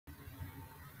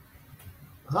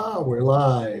We're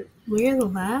live. We're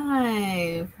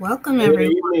live. Welcome, Good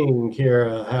everyone. evening,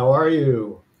 Kira. How are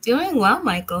you? Doing well,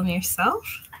 Michael, and yourself?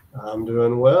 I'm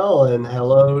doing well, and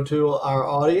hello to our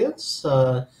audience.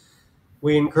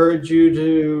 We encourage you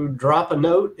to drop a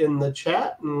note in the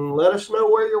chat and let us know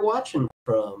where you're watching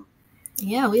from.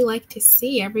 Yeah, we like to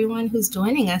see everyone who's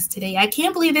joining us today. I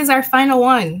can't believe this is our final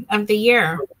one of the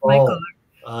year, Michael.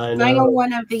 I know. Final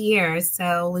one of the year.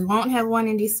 So we won't have one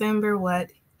in December,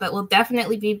 but we'll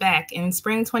definitely be back in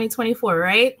spring 2024,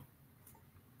 right?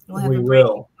 We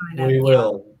will.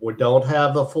 We don't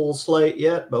have the full slate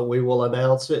yet, but we will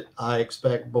announce it, I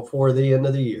expect, before the end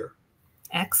of the year.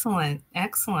 Excellent.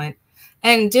 Excellent.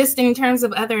 And just in terms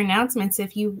of other announcements,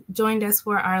 if you joined us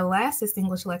for our last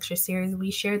Distinguished Lecture Series,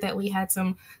 we shared that we had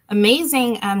some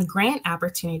amazing grant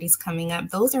opportunities coming up.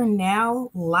 Those are now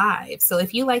live. So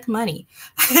if you like money,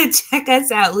 check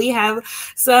us out. We have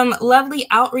some lovely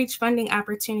outreach funding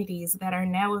opportunities that are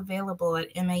now available at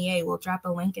MAA. We'll drop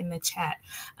a link in the chat.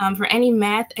 For any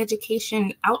math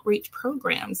education outreach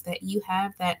programs that you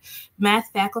have that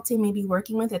math faculty may be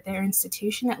working with at their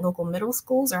institution at local middle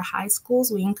schools or high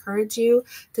schools, we encourage you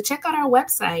to check out our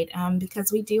website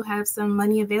because we do have some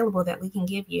money available that we can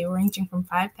give you, ranging from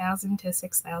 $5,000 to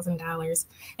 $6,000.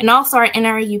 And also our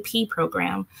NRUP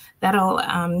program that'll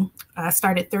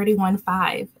start at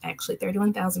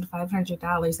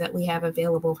 $31,500 that we have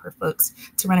available for folks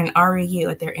to run an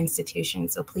REU at their institution.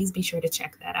 So please be sure to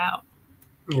check that out.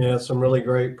 Yeah, some really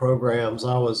great programs.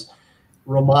 I was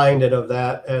reminded of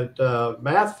that at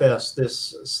Math Fest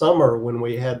this summer when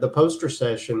we had the poster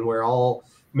session where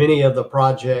many of the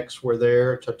projects were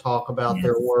there to talk about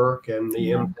their work and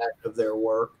the impact of their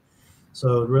work.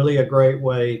 So really a great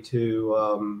way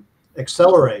to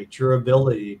accelerate your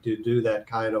ability to do that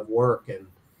kind of work and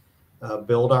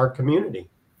build our community.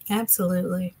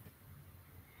 Absolutely.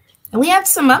 And we have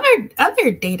some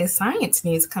other data science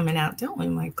news coming out, don't we,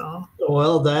 Michael?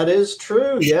 Well, that is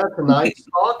true. Yeah, tonight's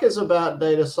talk is about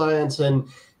data science, and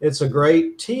it's a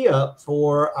great tee up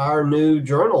for our new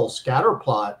journal,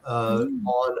 Scatterplot,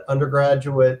 on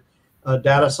undergraduate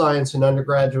data science and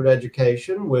undergraduate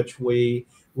education, which we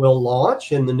will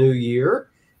launch in the new year,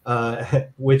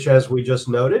 which, as we just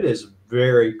noted, is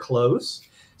very close.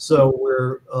 So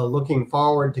we're looking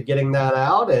forward to getting that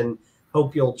out and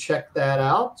hope you'll check that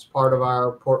out. It's part of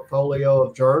our portfolio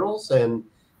of journals, and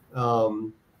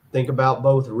think about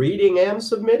both reading and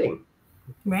submitting.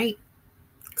 Right.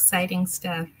 Exciting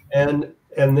stuff. And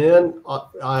then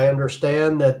I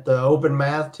understand that the Open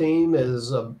Math team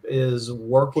is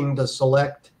working to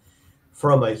select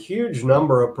from a huge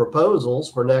number of proposals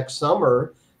for next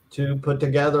summer to put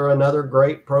together another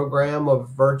great program of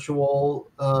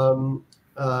virtual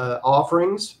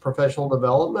offerings, professional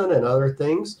development, and other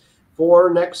things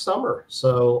for next summer.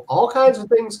 So all kinds of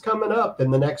things coming up in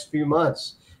the next few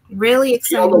months. Really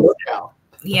exciting. Be on the lookout.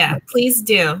 Yeah, please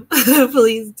do.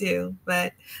 Please do.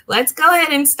 But let's go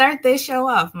ahead and start this show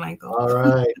off, Michael. All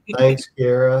right. Thanks,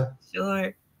 Kira.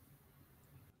 Sure.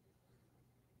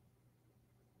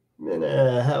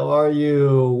 Minna, how are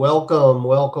you? Welcome,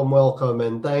 welcome, welcome.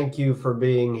 And thank you for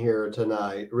being here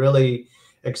tonight. Really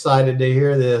excited to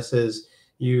hear this, as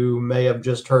you may have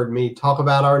just heard me talk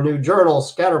about our new journal,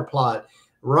 Scatterplot,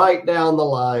 right down the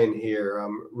line here.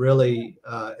 I'm really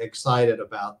excited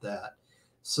about that.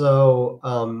 So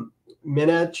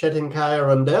Minna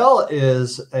Çetinkaya-Rundel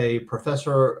is a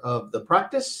professor of the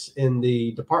practice in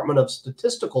the Department of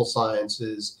Statistical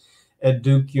Sciences at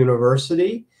Duke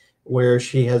University, where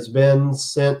she has been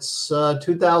since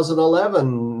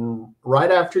 2011,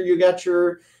 right after you got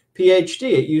your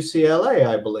PhD at UCLA,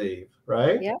 I believe,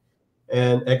 right? Yeah.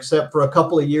 And except for a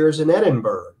couple of years in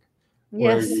Edinburgh,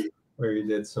 yes, where you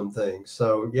did some things.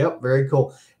 So, yep, very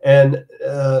cool. And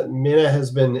Minna has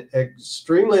been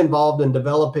extremely involved in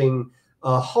developing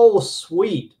a whole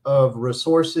suite of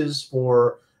resources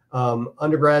for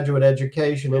undergraduate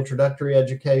education, introductory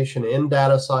education in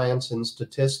data science and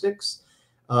statistics.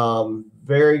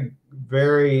 Very,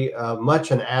 very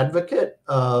much an advocate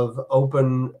of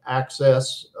open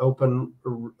access, open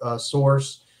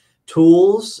source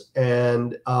tools.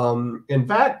 And in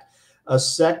fact, a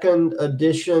second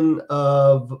edition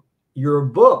of your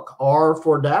book, R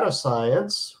for Data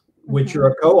Science, which you're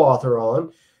a co-author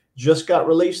on, just got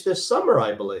released this summer,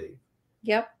 I believe.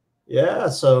 Yep. Yeah,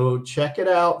 so check it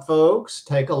out, folks.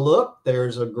 Take a look.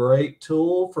 There's a great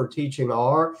tool for teaching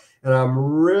R, and I'm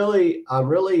really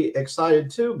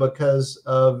excited too because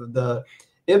of the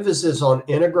emphasis on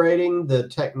integrating the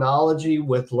technology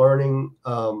with learning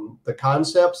the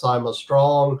concepts. I'm a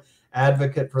strong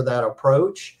advocate for that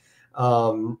approach,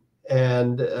 and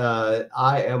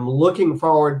I am looking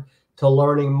forward to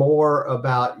learning more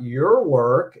about your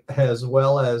work, as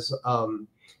well as,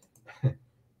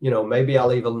 maybe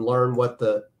I'll even learn what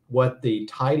the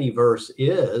tidyverse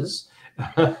is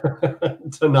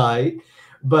tonight.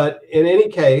 But in any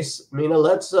case, Mina,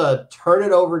 let's turn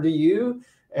it over to you,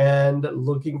 and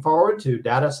looking forward to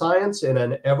data science in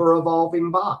an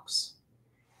ever-evolving box.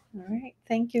 All right.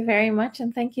 Thank you very much.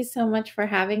 And thank you so much for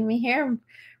having me here. I'm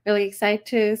really excited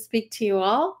to speak to you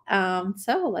all.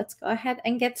 So let's go ahead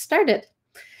and get started.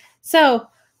 So,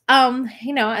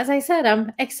 as I said,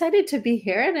 I'm excited to be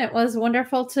here, and it was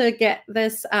wonderful to get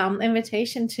this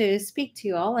invitation to speak to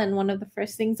you all. And one of the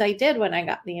first things I did when I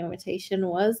got the invitation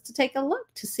was to take a look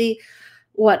to see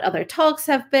what other talks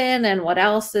have been and what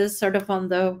else is sort of on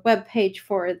the webpage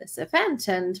for this event.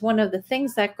 And one of the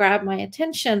things that grabbed my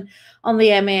attention on the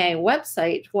MAA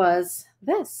website was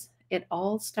this: it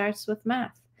all starts with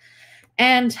math.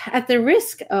 And at the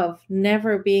risk of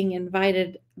never being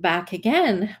invited back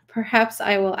again, perhaps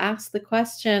I will ask the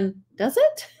question, does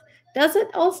it? Does it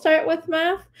all start with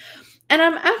math? And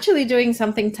I'm actually doing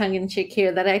something tongue-in-cheek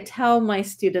here that I tell my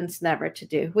students never to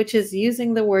do, which is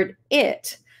using the word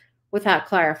it without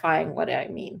clarifying what I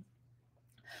mean.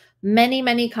 Many,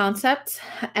 many concepts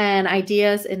and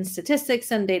ideas in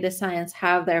statistics and data science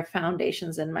have their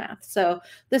foundations in math. So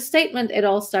the statement, it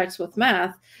all starts with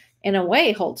math, in a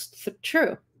way holds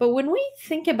true. But when we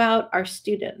think about our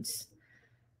students,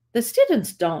 the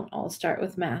students don't all start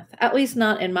with math, at least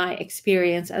not in my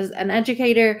experience as an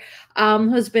educator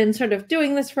who's been sort of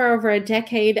doing this for over a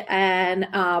decade and,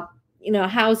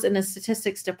 housed in a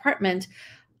statistics department.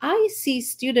 I see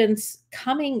students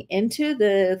coming into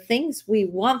the things we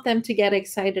want them to get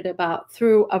excited about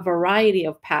through a variety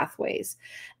of pathways.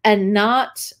 And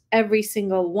not every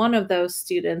single one of those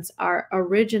students are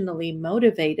originally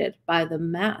motivated by the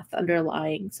math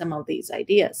underlying some of these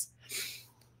ideas.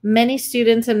 Many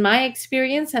students, in my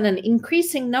experience, and an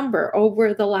increasing number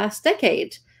over the last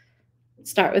decade,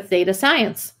 start with data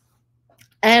science.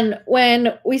 And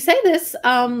when we say this,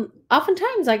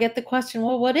 oftentimes I get the question,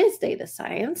 well, what is data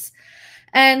science?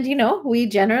 And, we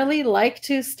generally like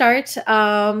to start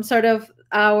sort of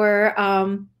our,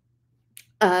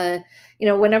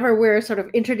 whenever we're sort of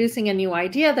introducing a new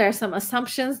idea, there are some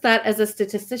assumptions that as a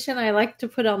statistician, I like to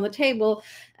put on the table.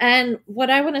 And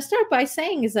what I want to start by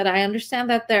saying is that I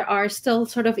understand that there are still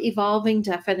sort of evolving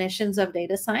definitions of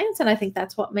data science. And I think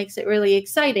that's what makes it really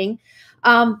exciting.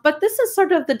 But this is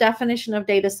sort of the definition of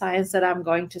data science that I'm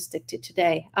going to stick to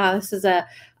today. This is a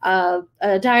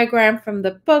diagram from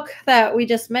the book that we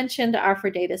just mentioned, R for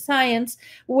Data Science,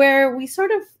 where we sort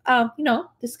of,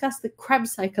 discuss the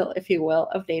Krebs cycle, if you will,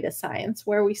 of data science,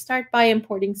 where we start by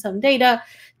importing some data,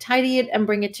 tidy it, and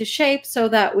bring it to shape so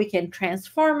that we can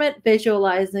transform it,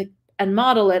 visualize it, and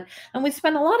model it. And we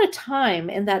spend a lot of time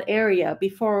in that area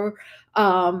before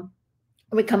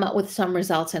we come up with some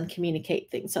results and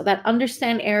communicate things. So that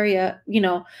understand area,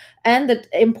 and the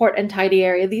import and tidy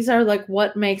area, these are like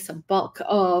what makes a bulk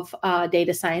of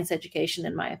data science education,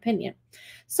 in my opinion.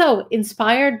 So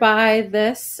inspired by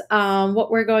this,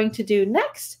 what we're going to do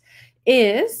next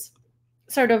is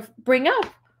sort of bring up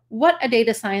what a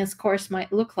data science course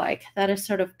might look like that is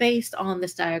sort of based on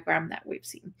this diagram that we've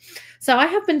seen. So I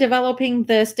have been developing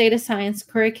this data science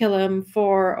curriculum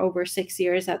for over 6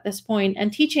 years at this point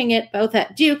and teaching it both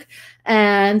at Duke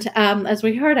and as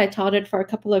we heard, I taught it for a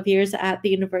couple of years at the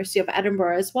University of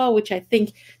Edinburgh as well, which I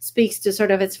think speaks to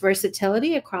sort of its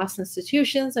versatility across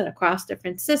institutions and across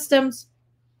different systems,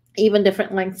 even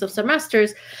different lengths of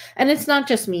semesters. And it's not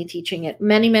just me teaching it.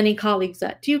 Many, many colleagues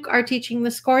at Duke are teaching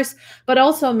this course, but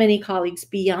also many colleagues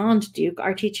beyond Duke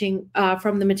are teaching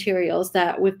from the materials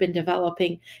that we've been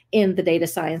developing in the Data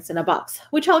Science in a Box,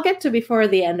 which I'll get to before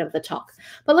the end of the talk.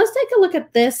 But let's take a look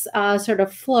at this sort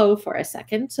of flow for a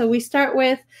second. So we start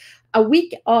with a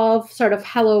week of sort of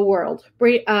Hello World,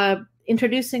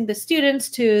 introducing the students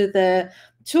to the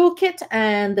toolkit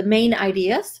and the main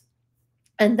ideas.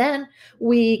 And then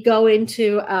we go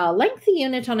into a lengthy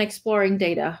unit on exploring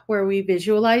data, where we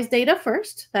visualize data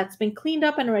first. That's been cleaned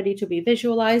up and ready to be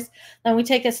visualized. Then we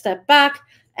take a step back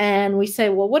and we say,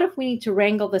 well, what if we need to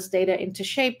wrangle this data into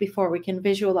shape before we can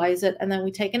visualize it? And then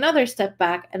we take another step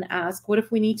back and ask, what if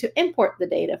we need to import the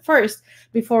data first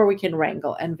before we can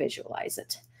wrangle and visualize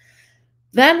it?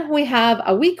 Then we have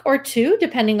a week or two,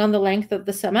 depending on the length of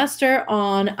the semester,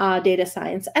 on data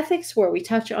science ethics, where we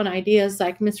touch on ideas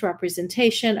like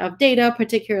misrepresentation of data,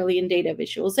 particularly in data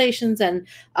visualizations and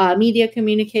media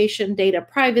communication, data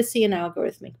privacy, and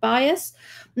algorithmic bias.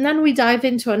 And then we dive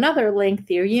into another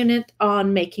lengthier unit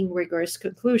on making rigorous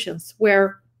conclusions,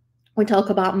 where we talk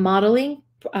about modeling,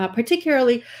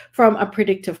 particularly from a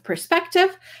predictive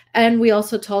perspective. And we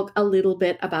also talk a little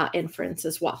bit about inference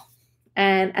as well.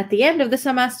 And at the end of the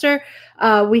semester,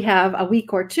 we have a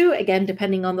week or two, again,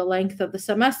 depending on the length of the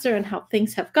semester and how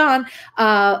things have gone,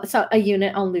 so a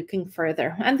unit on looking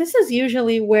further. And this is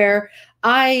usually where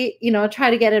I, try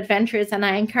to get adventurous, and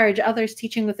I encourage others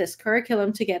teaching with this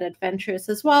curriculum to get adventurous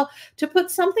as well, to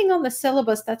put something on the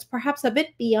syllabus that's perhaps a bit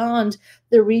beyond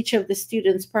the reach of the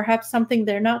students, perhaps something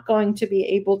they're not going to be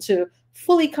able to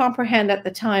fully comprehend at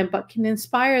the time, but can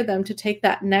inspire them to take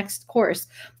that next course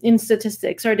in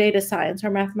statistics or data science or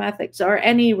mathematics or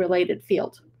any related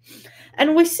field.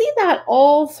 And we see that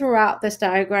all throughout this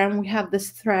diagram. We have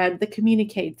this thread, the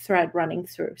communicate thread, running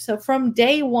through. So from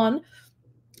day one,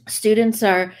 students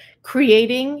are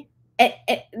creating,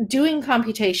 doing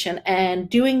computation and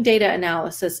doing data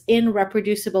analysis in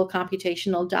reproducible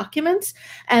computational documents,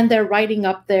 and they're writing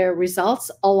up their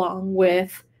results along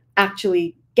with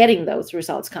actually getting those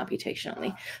results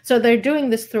computationally. So they're doing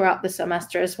this throughout the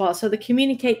semester as well. So the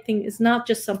communicate thing is not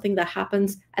just something that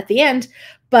happens at the end,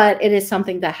 but it is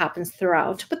something that happens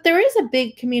throughout. But there is a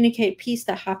big communicate piece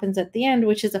that happens at the end,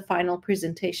 which is a final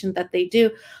presentation that they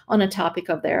do on a topic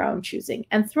of their own choosing.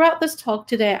 And throughout this talk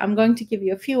today, I'm going to give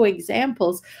you a few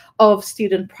examples of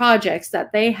student projects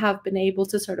that they have been able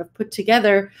to sort of put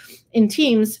together in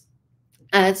teams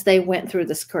as they went through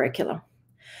this curriculum.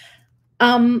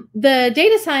 The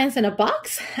data science in a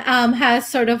box has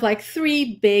sort of like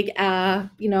three big,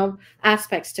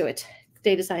 aspects to it.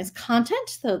 Data science content,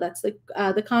 so that's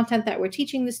the content that we're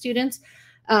teaching the students,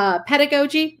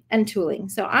 pedagogy, and tooling.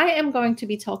 So I am going to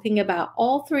be talking about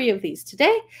all three of these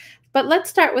today, but let's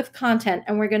start with content,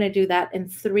 and we're going to do that in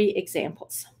 3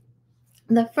 examples.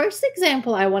 The first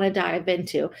example I want to dive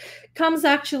into comes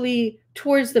actually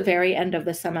towards the very end of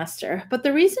the semester. But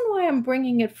the reason why I'm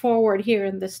bringing it forward here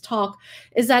in this talk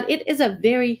is that it is a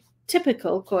very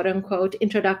typical, quote unquote,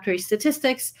 introductory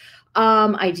statistics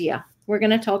idea. We're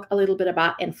going to talk a little bit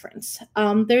about inference.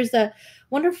 There's a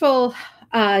wonderful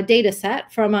data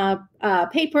set from a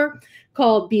paper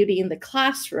called Beauty in the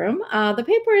Classroom. The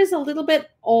paper is a little bit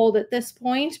old at this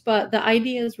point, but the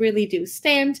ideas really do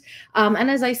stand.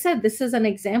 And as I said, this is an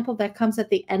example that comes at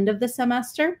the end of the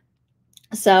semester.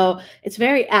 So it's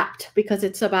very apt because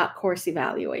it's about course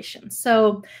evaluation.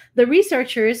 So the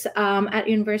researchers at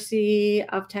University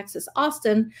of Texas,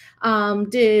 Austin,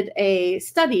 did a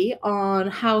study on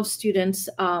how students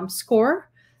score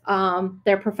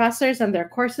their professors and their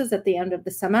courses at the end of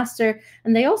the semester.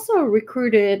 And they also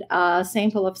recruited a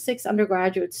sample of 6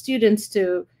 undergraduate students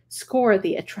to score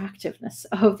the attractiveness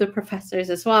of the professors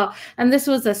as well. And this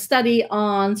was a study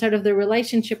on sort of the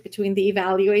relationship between the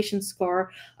evaluation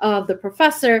score of the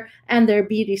professor and their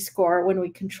beauty score when we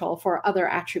control for other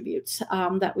attributes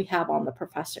that we have on the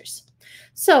professors.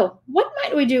 So what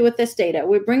might we do with this data?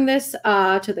 We bring this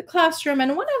to the classroom,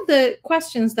 and one of the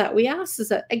questions that we ask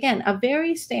is, again, a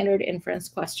very standard inference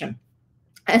question.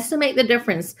 Estimate the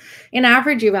difference in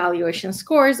average evaluation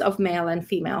scores of male and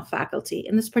female faculty.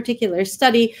 In this particular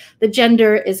study, the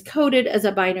gender is coded as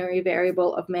a binary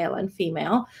variable of male and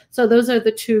female. So those are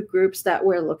the 2 groups that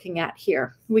we're looking at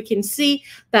here. We can see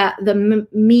that the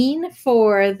mean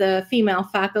for the female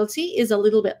faculty is a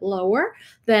little bit lower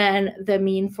than the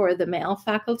mean for the male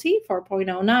faculty,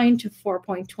 4.09 to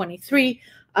 4.23.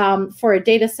 For a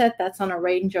data set that's on a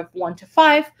range of 1 to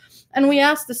 5. And we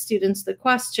asked the students the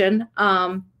question,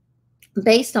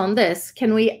 based on this,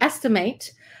 can we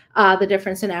estimate the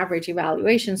difference in average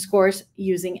evaluation scores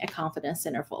using a confidence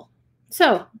interval?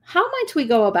 So how might we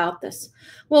go about this?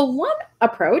 Well, one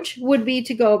approach would be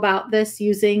to go about this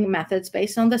using methods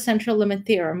based on the central limit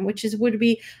theorem, which would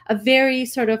be a very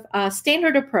sort of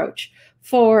standard approach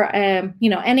for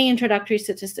any introductory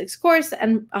statistics course,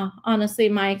 and honestly,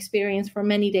 my experience for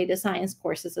many data science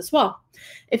courses as well.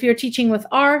 If you're teaching with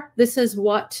R, this is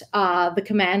what the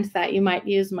command that you might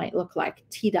use might look like: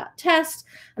 t.test,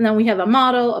 and then we have a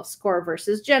model of score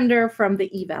versus gender from the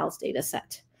evals data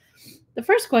set. The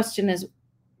first question is,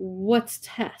 what's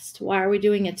test? Why are we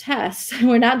doing a test?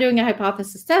 We're not doing a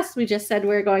hypothesis test. We just said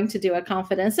we're going to do a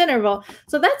confidence interval.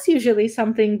 So that's usually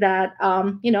something that,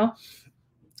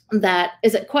 that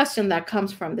is a question that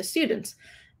comes from the students.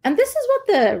 And this is what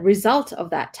the result of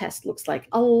that test looks like.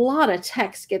 A lot of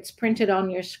text gets printed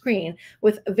on your screen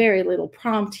with very little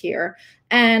prompt here.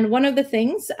 And one of the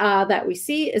things that we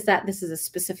see is that this is a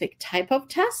specific type of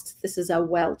test. This is a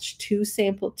Welch 2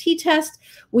 sample t-test.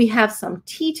 We have some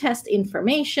t-test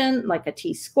information like a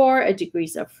t-score, a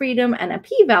degrees of freedom, and a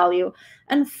p-value.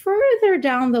 And further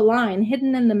down the line,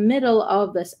 hidden in the middle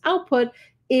of this output,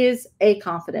 is a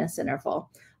confidence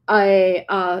interval.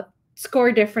 A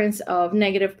score difference of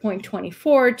negative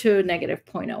 0.24 to negative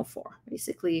 0.04.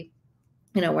 Basically,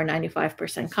 we're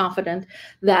 95% confident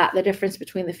that the difference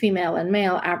between the female and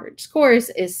male average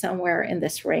scores is somewhere in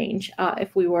this range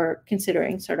if we were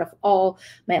considering sort of all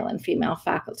male and female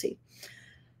faculty.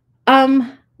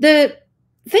 The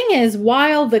thing is,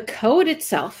 while the code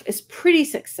itself is pretty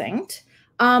succinct,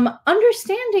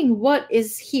 understanding what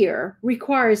is here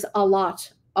requires a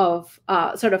lot of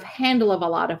sort of handle of a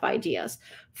lot of ideas.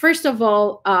 First of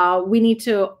all, we need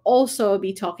to also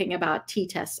be talking about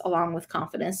t-tests along with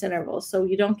confidence intervals, so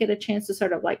you don't get a chance to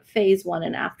sort of like phase one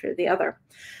and after the other.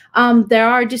 There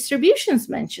are distributions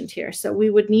mentioned here, so we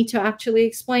would need to actually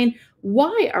explain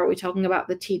why are we talking about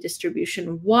the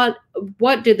t-distribution? What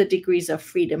do the degrees of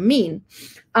freedom mean?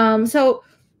 So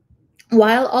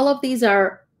while all of these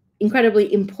are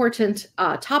incredibly important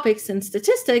topics in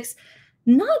statistics,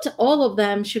 not all of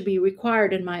them should be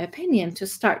required, in my opinion, to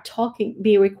start talking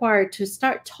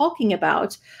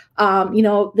about,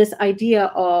 this idea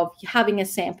of having a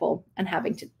sample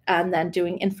and then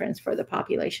doing inference for the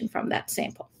population from that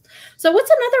sample. So what's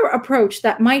another approach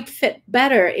that might fit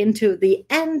better into the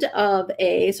end of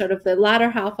a sort of the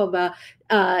latter half of a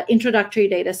introductory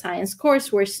data science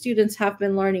course where students have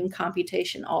been learning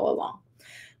computation all along?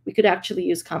 We could actually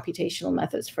use computational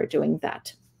methods for doing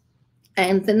that.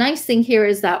 And the nice thing here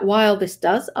is that while this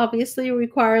does obviously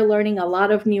require learning a lot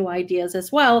of new ideas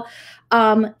as well,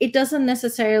 it doesn't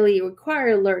necessarily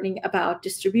require learning about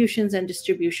distributions and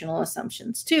distributional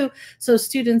assumptions too. So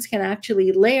students can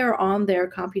actually layer on their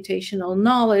computational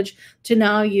knowledge to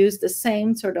now use the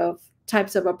same sort of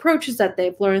types of approaches that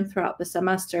they've learned throughout the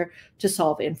semester to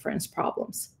solve inference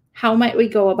problems. How might we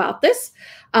go about this?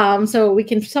 So we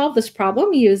can solve this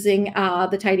problem using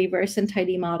the tidyverse and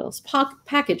tidymodels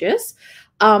packages.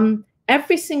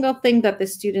 Every single thing that the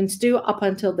students do up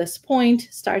until this point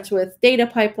starts with data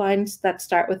pipelines that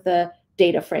start with the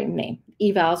data frame name.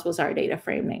 Evals was our data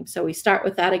frame name. So we start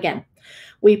with that again.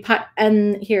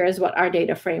 And here is what our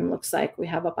data frame looks like. We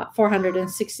have about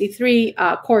 463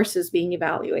 courses being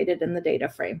evaluated in the data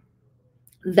frame.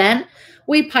 Then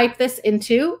we pipe this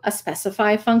into a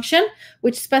specify function,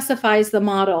 which specifies the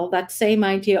model, that same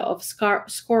idea of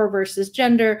score versus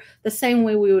gender, the same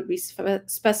way we would be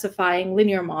specifying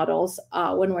linear models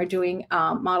when we're doing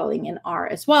modeling in R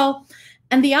as well.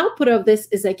 And the output of this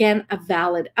is, again, a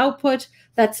valid output.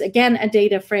 That's, again, a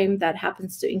data frame that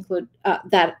happens to include,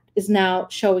 that is now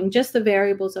showing just the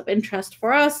variables of interest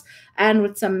for us and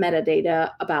with some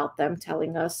metadata about them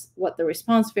telling us what the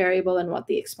response variable and what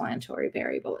the explanatory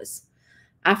variable is.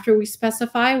 After we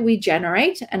specify, we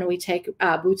generate and we take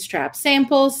bootstrap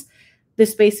samples.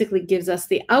 This basically gives us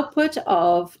the output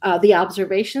of the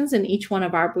observations in each one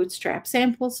of our bootstrap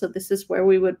samples. So this is where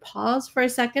we would pause for a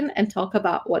second and talk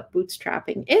about what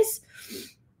bootstrapping is.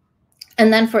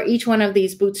 And then for each one of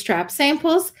these bootstrap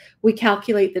samples, we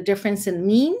calculate the difference in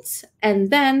means. And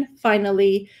then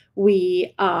finally,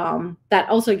 that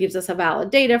also gives us a valid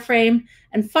data frame.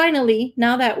 And finally,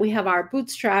 now that we have our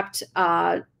bootstrapped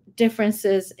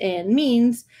differences in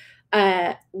means,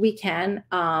 we can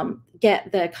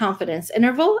get the confidence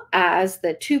interval as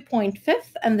the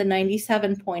 2.5th and the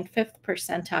 97.5th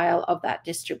percentile of that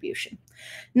distribution.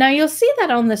 Now you'll see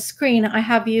that on the screen, I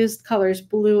have used colors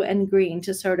blue and green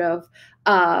to sort of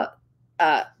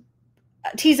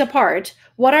tease apart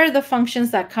what are the functions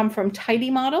that come from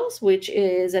tidymodels, which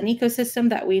is an ecosystem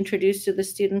that we introduced to the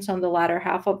students on the latter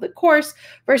half of the course,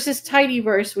 versus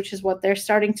tidyverse, which is what they're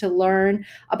starting to learn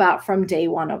about from day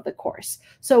one of the course.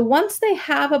 So once they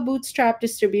have a bootstrap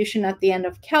distribution at the end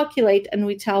of calculate and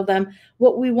we tell them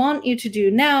what we want you to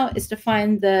do now is to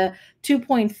find the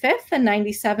 2.5th and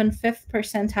 97.5th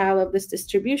percentile of this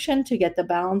distribution to get the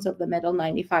balance of the middle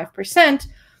 95%,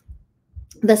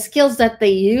 the skills that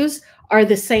they use are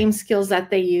the same skills that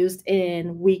they used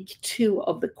in week 2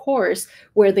 of the course,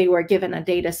 where they were given a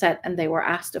data set and they were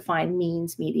asked to find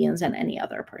means, medians, and any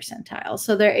other percentiles.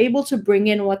 So they're able to bring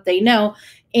in what they know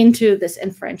into this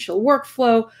inferential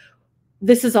workflow.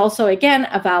 This is also, again,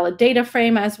 a valid data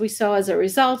frame, as we saw as a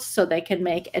result, so they can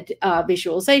make a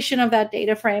visualization of that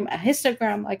data frame, a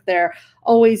histogram like they're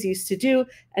always used to do,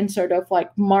 and sort of like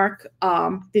mark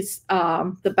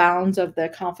the bounds of the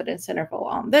confidence interval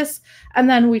on this. And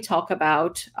then we talk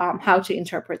about how to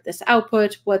interpret this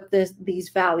output, what these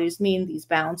values mean, these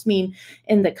bounds mean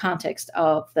in the context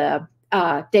of the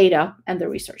data and the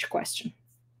research question.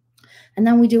 And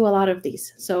then we do a lot of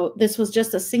these. So this was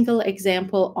just a single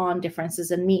example on differences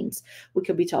in means. We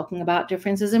could be talking about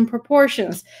differences in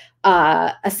proportions,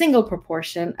 a single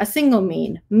proportion, a single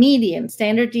mean, median,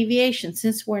 standard deviation.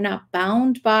 Since we're not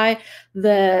bound by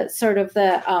the sort of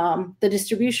the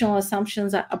distributional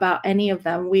assumptions about any of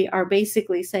them, we are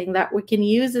basically saying that we can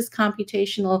use this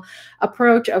computational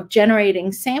approach of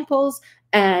generating samples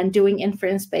and doing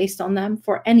inference based on them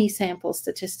for any sample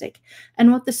statistic.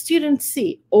 And what the students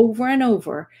see over and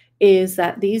over is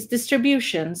that these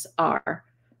distributions are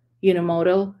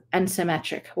unimodal and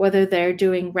symmetric, whether they're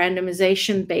doing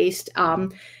randomization-based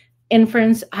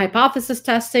inference hypothesis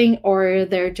testing or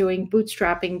they're doing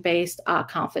bootstrapping-based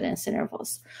confidence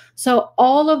intervals. So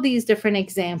all of these different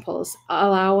examples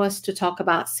allow us to talk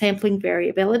about sampling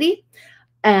variability.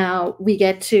 We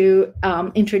get to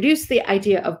introduce the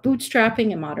idea of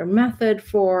bootstrapping, a modern method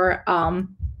for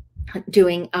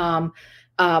doing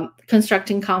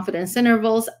constructing confidence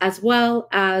intervals, as well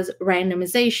as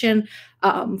randomization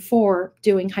for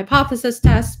doing hypothesis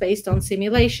tests based on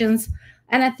simulations.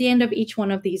 And at the end of each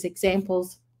one of these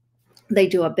examples, they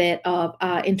do a bit of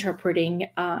interpreting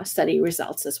study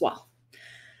results as well.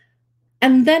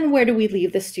 And then where do we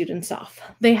leave the students off?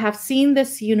 They have seen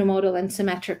this unimodal and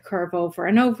symmetric curve over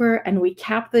and over, and we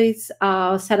cap this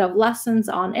set of lessons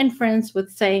on inference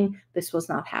with saying this was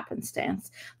not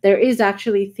happenstance. There is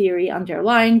actually theory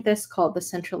underlying this called the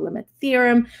central limit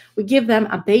theorem. We give them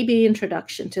a baby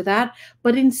introduction to that,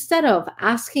 but instead of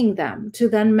asking them to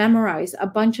then memorize a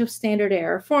bunch of standard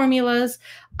error formulas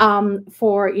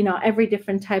for every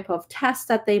different type of test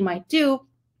that they might do,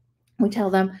 we tell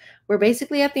them, we're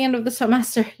basically at the end of the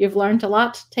semester. You've learned a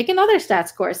lot. Take another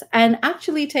stats course, and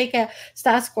actually take a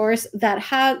stats course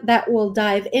that will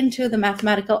dive into the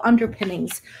mathematical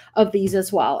underpinnings of these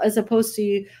as well, as opposed to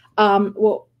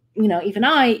even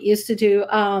I used to do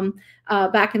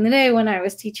back in the day when I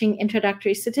was teaching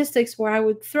introductory statistics, where I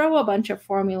would throw a bunch of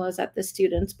formulas at the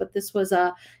students. But this was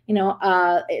a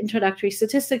introductory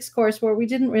statistics course where we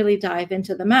didn't really dive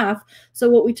into the math. So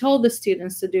what we told the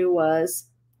students to do was,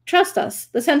 trust us,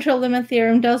 the central limit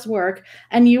theorem does work,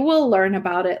 and you will learn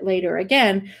about it later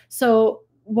again. So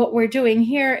what we're doing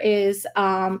here is,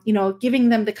 giving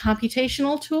them the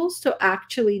computational tools to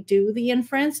actually do the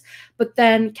inference, but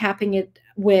then capping it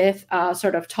with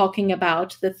sort of talking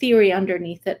about the theory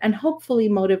underneath it, and hopefully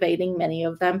motivating many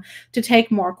of them to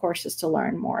take more courses to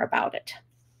learn more about it.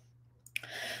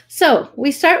 So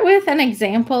we start with an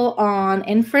example on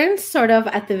inference sort of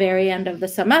at the very end of the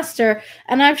semester,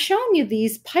 and I've shown you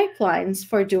these pipelines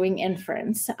for doing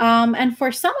inference. And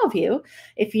for some of you,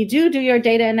 if you do your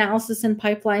data analysis in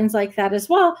pipelines like that as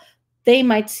well, they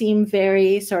might seem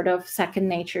very sort of second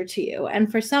nature to you.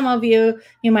 And for some of you,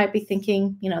 you might be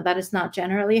thinking, that is not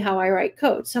generally how I write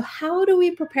code. So how do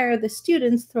we prepare the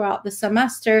students throughout the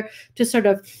semester to sort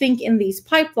of think in these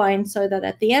pipelines so that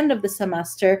at the end of the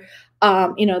semester,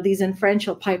 these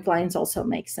inferential pipelines also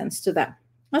make sense to them?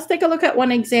 Let's take a look at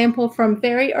one example from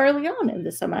very early on in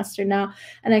the semester now,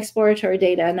 an exploratory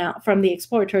data from the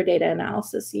exploratory data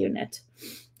analysis unit.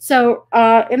 So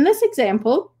in this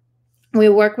example, we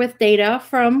work with data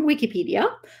from Wikipedia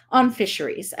on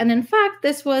fisheries. And in fact,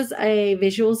 this was a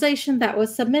visualization that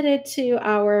was submitted to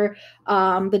our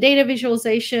the data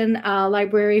visualization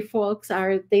library folks,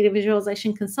 our data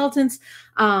visualization consultants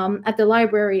at the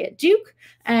library at Duke.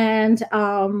 And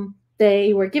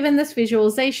they were given this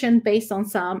visualization based on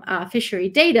some fishery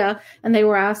data, and they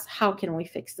were asked, how can we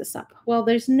fix this up? Well,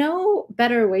 there's no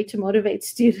better way to motivate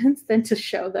students than to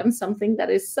show them something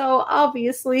that is so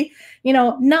obviously,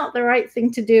 not the right thing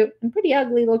to do, and pretty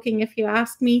ugly looking, if you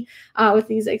ask me, with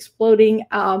these exploding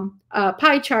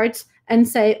pie charts, and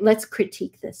say, let's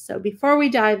critique this. So before we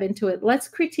dive into it, let's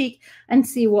critique and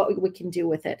see what we can do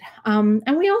with it.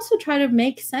 And we also try to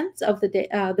make sense of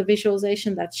the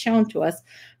visualization that's shown to us.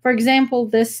 For example,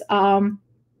 this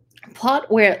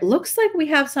plot where it looks like we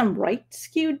have some right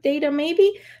skewed data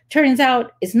maybe, turns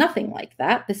out is nothing like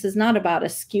that. This is not about a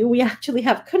skew. We actually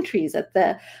have countries at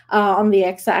the on the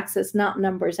x-axis, not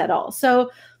numbers at all. So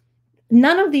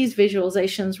none of these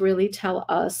visualizations really tell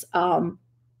us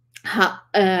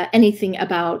anything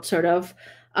about sort of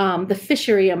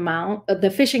the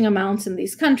fishing amounts in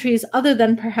these countries, other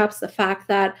than perhaps the fact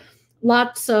that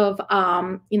lots of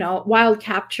wild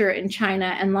capture in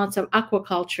China and lots of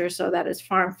aquaculture, so that is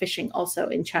farm fishing also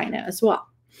in China as well.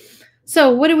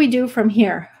 So what do we do from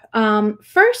here?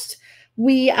 First,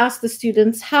 we ask the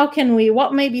students,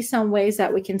 what may be some ways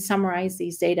that we can summarize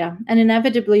these data? And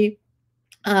inevitably,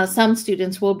 some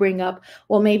students will bring up,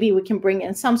 well, maybe we can bring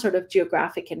in some sort of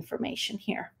geographic information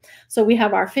here. So we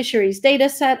have our fisheries data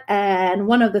set, and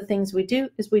one of the things we do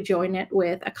is we join it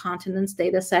with a continents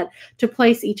data set to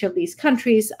place each of these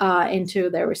countries into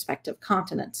their respective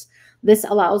continents. This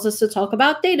allows us to talk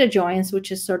about data joins,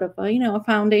 which is sort of a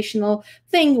foundational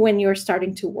thing when you're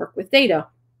starting to work with data.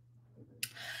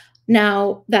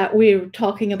 Now that we're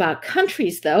talking about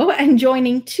countries, though, and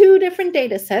joining two different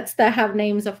data sets that have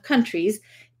names of countries,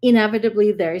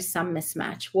 inevitably there is some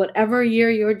mismatch. Whatever year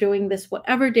you're doing this,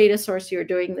 whatever data source you're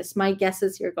doing this, my guess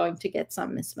is you're going to get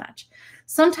some mismatch.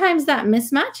 Sometimes that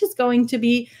mismatch is going to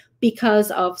be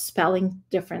because of spelling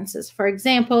differences. For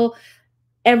example,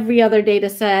 every other data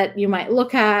set you might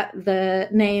look at, the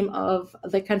name of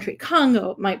the country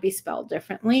Congo might be spelled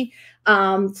differently.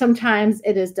 Sometimes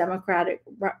it is Democratic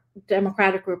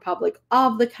Republic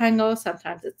of the Congo.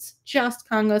 Sometimes it's just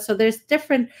Congo. So there's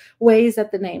different ways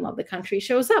that the name of the country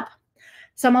shows up.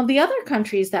 Some of the other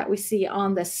countries that we see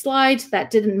on this slide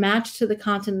that didn't match to the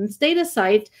continents data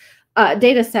set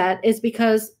is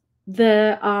because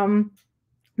the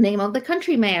name of the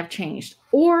country may have changed,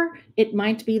 or it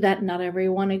might be that not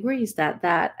everyone agrees that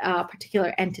that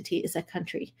particular entity is a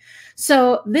country.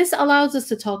 So this allows us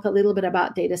to talk a little bit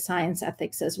about data science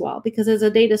ethics as well, because as a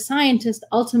data scientist,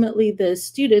 ultimately the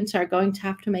students are going to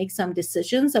have to make some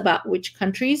decisions about which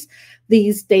countries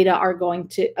these data are going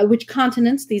to, which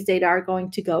continents these data are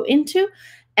going to go into,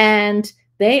 and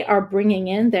they are bringing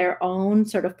in their own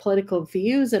sort of political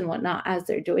views and whatnot as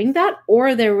they're doing that,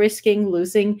 or they're risking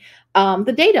losing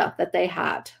the data that they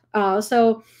had.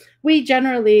 So we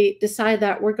generally decide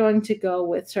that we're going to go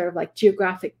with sort of like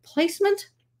geographic placement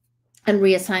and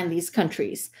reassign these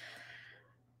countries.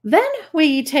 Then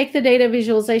we take the data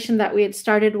visualization that we had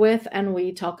started with and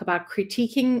we talk about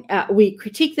critiquing. We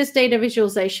critique this data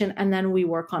visualization and then we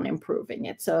work on improving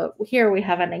it. So here we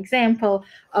have an example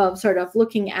of sort of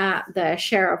looking at the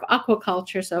share of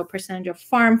aquaculture, so percentage of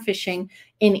farm fishing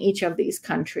in each of these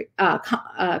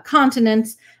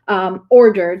continents,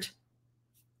 ordered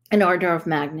in order of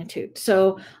magnitude.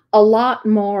 So a lot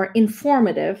more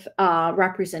informative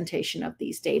representation of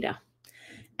these data.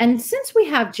 And since we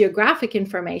have geographic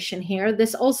information here,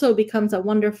 this also becomes a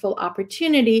wonderful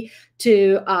opportunity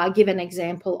to give an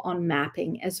example on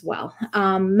mapping as well.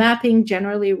 Mapping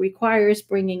generally requires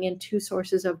bringing in two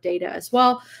sources of data as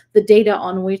well, the data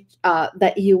on which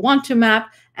that you want to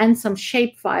map and some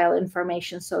shapefile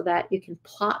information so that you can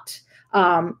plot.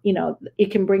 You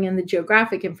can bring in the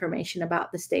geographic information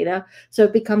about this data. So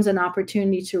it becomes an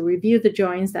opportunity to review the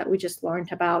joins that we just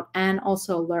learned about and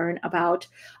also learn about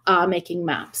making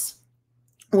maps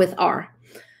with R.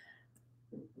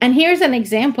 And here's an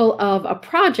example of a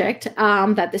project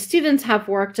that the students have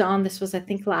worked on. This was, I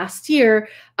think, last year,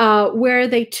 where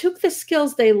they took the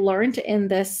skills they learned in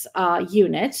this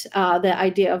unit, the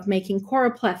idea of making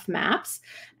choropleth maps,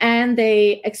 and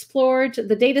they explored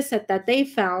the data set that they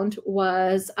found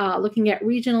was looking at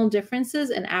regional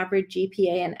differences in average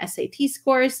GPA and SAT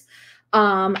scores.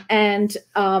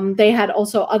 They had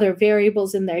also other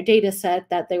variables in their data set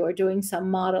that they were doing some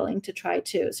modeling to try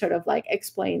to sort of like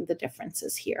explain the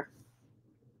differences here.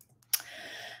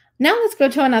 Now let's go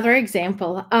to another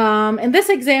example. In this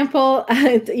example,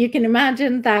 you can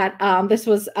imagine that this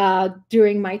was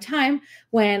during my time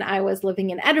when I was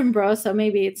living in Edinburgh. So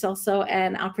maybe it's also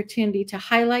an opportunity to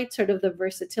highlight sort of the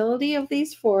versatility of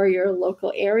these for your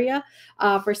local area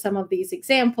for some of these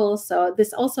examples. So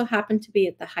this also happened to be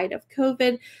at the height of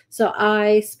COVID. So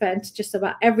I spent just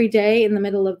about every day in the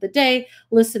middle of the day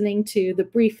listening to the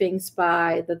briefings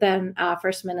by the then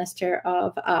First Minister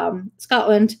of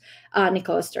Scotland,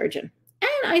 Nicola Sturgeon.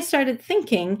 And I started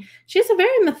thinking, she has a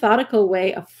very methodical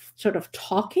way of sort of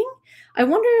talking. I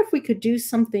wonder if we could do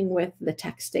something with the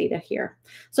text data here.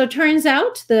 So it turns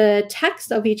out the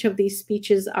text of each of these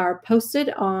speeches are posted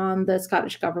on the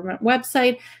Scottish Government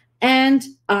website, and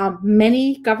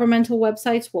many governmental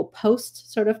websites will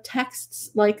post sort of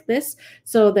texts like this.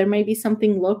 So there may be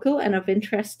something local and of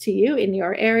interest to you in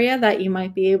your area that you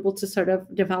might be able to sort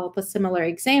of develop a similar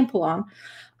example on.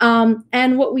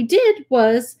 And what we did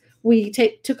was we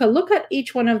took a look at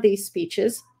each one of these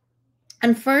speeches.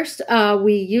 And first,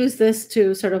 we use this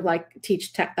to sort of like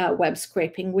teach web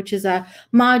scraping, which is a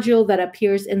module that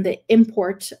appears in the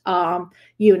import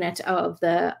unit of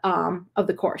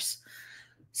the course.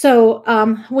 So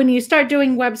when you start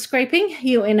doing web scraping,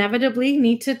 you inevitably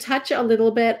need to touch a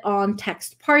little bit on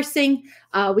text parsing.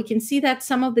 We can see that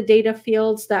some of the data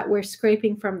fields that we're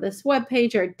scraping from this web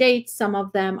page are dates. Some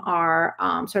of them are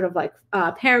sort of like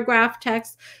paragraph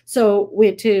text. So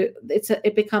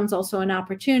it becomes also an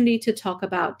opportunity to talk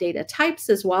about data types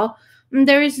as well.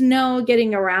 there is no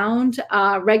getting around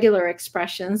regular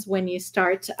expressions when you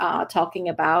start talking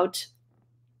about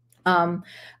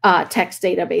text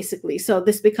data, basically. So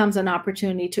this becomes an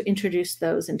opportunity to introduce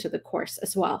those into the course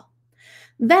as well.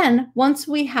 Then once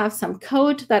we have some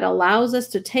code that allows us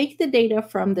to take the data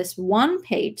from this one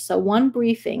page, so one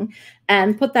briefing,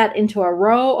 and put that into a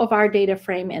row of our data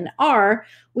frame in R,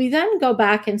 we then go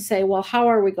back and say, well, how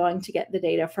are we going to get the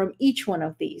data from each one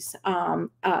of these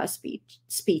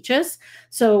speeches?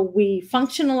 So we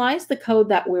functionalize the code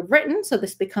that we've written. So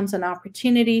this becomes an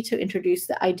opportunity to introduce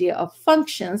the idea of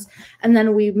functions. And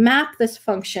then we map this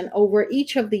function over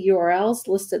each of the URLs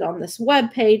listed on this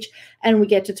web page. And we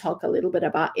get to talk a little bit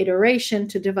about iteration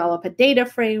to develop a data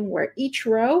frame where each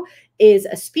row is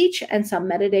a speech and some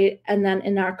metadata. And then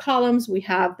in our columns, we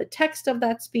have the text of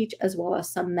that speech as well as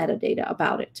some metadata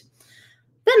about it.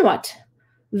 Then what?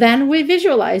 Then we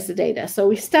visualize the data. So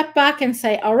we step back and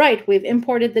say, all right, we've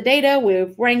imported the data,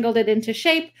 we've wrangled it into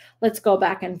shape. Let's go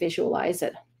back and visualize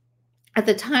it. At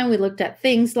the time, we looked at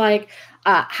things like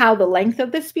how the length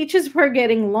of the speeches were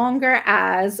getting longer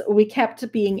as we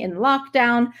kept being in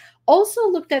lockdown. Also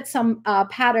looked at some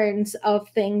patterns of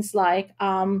things like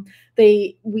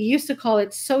we used to call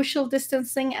it social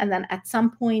distancing, and then at some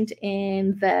point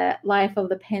in the life of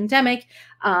the pandemic,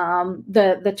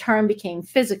 the term became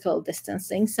physical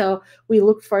distancing. So we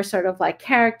looked for sort of like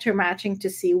character matching to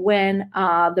see when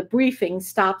the briefing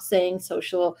stopped saying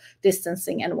social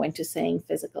distancing and went to saying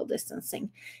physical distancing.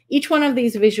 Each one of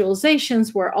these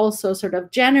visualizations were also sort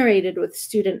of generated with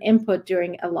student input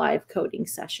during a live coding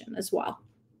session as well.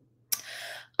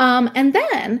 And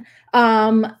then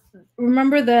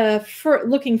remember the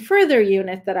looking further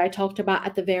unit that I talked about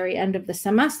at the very end of the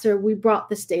semester, we brought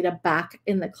this data back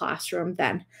in the classroom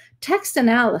then. Text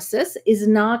analysis is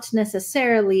not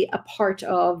necessarily a part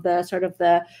of the sort of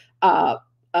the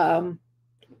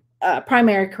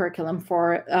primary curriculum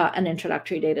for an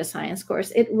introductory data science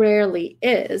course. It rarely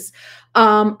is.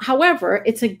 However,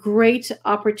 it's a great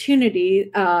opportunity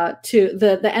to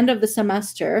the end of the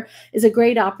semester is a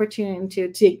great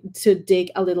opportunity to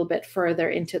dig a little bit further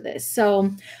into this.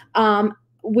 So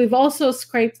we've also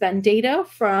scraped then data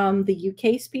from the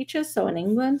UK speeches, so in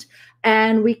England,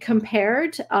 and we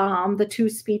compared the two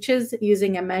speeches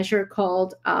using a measure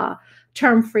called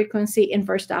term frequency,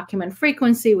 inverse document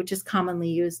frequency, which is commonly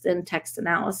used in text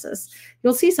analysis.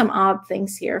 You'll see some odd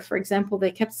things here. For example,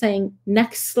 they kept saying,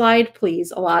 next slide,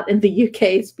 please, a lot in the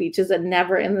UK speeches and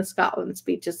never in the Scotland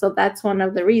speeches. So that's one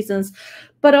of the reasons.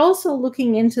 But also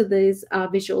looking into these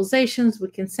visualizations, we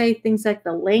can say things like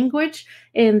the language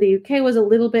in the UK was a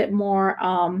little bit more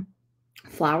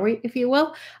flowery, if you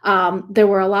will. There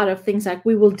were a lot of things like,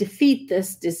 we will defeat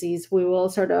this disease, we will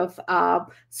sort of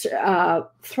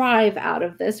thrive out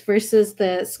of this, versus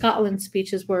the Scotland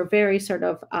speeches were very sort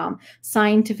of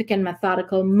scientific and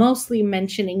methodical, mostly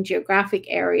mentioning geographic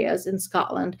areas in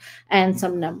Scotland and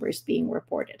some numbers being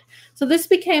reported. So this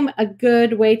became a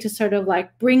good way to sort of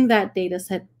like bring that data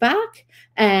set back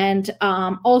and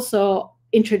also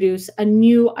introduce a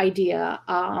new idea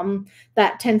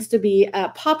that tends to be a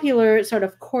popular sort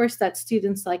of course that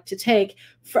students like to take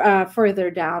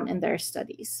further down in their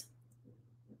studies.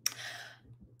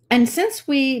 And since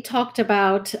we talked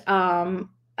about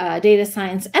data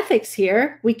science ethics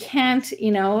here, we can't,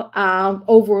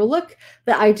 overlook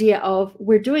the idea of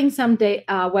we're doing some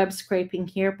web scraping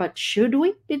here, but should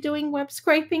we be doing web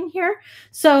scraping here?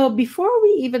 So before we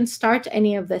even start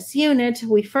any of this unit,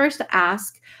 we first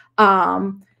ask,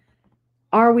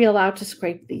 are we allowed to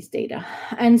scrape these data?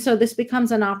 And so this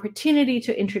becomes an opportunity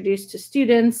to introduce to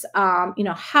students,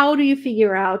 how do you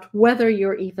figure out whether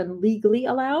you're even legally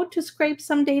allowed to scrape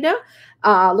some data?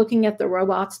 Looking at the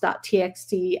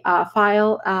robots.txt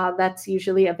file that's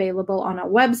usually available on a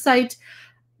website.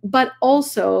 But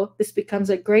also, this becomes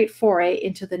a great foray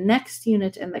into the next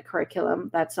unit in the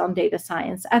curriculum that's on data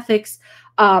science ethics,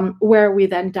 where we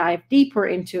then dive deeper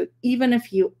into, even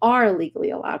if you are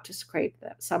legally allowed to scrape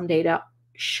some data,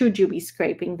 should you be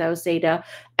scraping those data?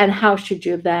 And how should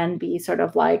you then be sort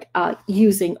of like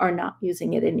using or not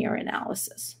using it in your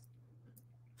analysis?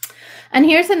 And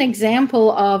here's an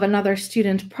example of another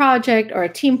student project or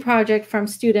a team project from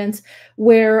students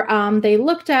where they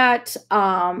looked at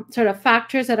sort of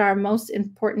factors that are most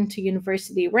important to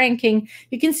university ranking.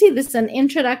 You can see this is an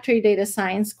introductory data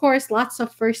science course, lots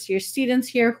of first-year students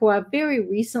here who have very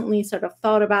recently sort of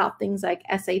thought about things like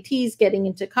SATs, getting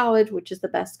into college, which is the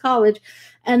best college,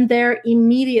 and they're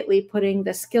immediately putting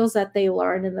the skills that they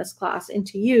learned in this class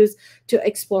into use to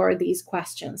explore these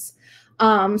questions.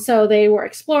 So they were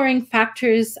exploring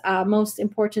factors most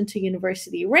important to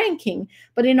university ranking.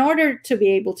 But in order to be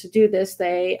able to do this,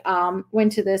 they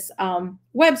went to this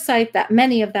website that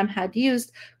many of them had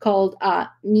used called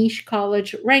Niche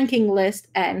College Ranking List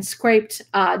and scraped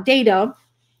data.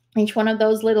 Each one of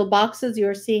those little boxes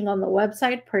you're seeing on the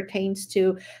website pertains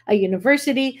to a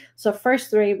university. So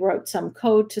first they wrote some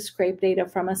code to scrape data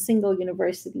from a single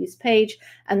university's page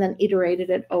and then iterated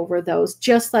it over those,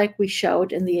 just like we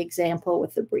showed in the example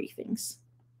with the briefings.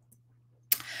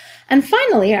 And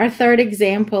finally, our third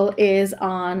example is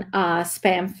on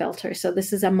spam filter. So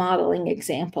this is a modeling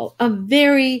example, a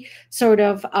very sort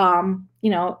of,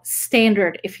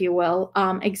 standard, if you will,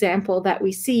 example that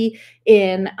we see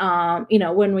in,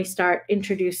 when we start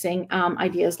introducing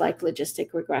ideas like logistic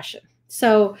regression.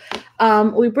 So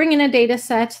we bring in a data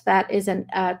set that is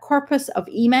a corpus of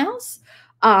emails.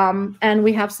 And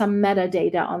we have some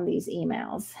metadata on these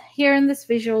emails. Here in this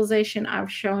visualization,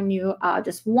 I've shown you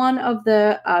just one of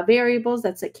the variables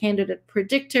that's a candidate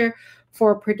predictor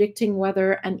for predicting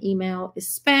whether an email is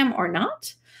spam or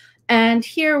not. And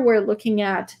here we're looking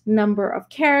at number of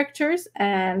characters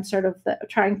and sort of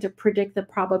trying to predict the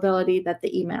probability that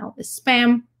the email is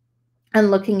spam,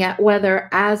 and looking at whether,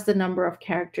 as the number of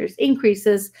characters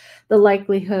increases, the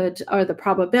likelihood or the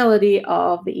probability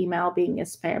of the email being a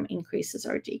spam increases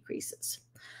or decreases.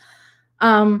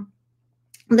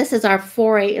 This is our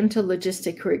foray into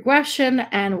logistic regression,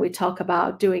 and we talk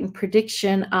about doing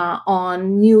prediction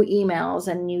on new emails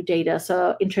and new data.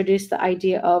 So introduce the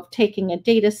idea of taking a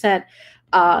data set,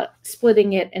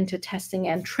 splitting it into testing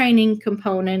and training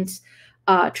components,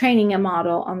 training a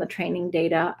model on the training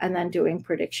data, and then doing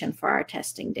prediction for our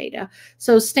testing data.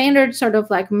 So standard sort of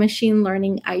like machine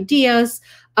learning ideas,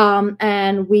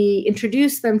 and we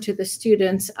introduce them to the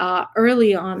students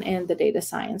early on in the data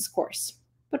science course.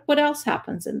 But what else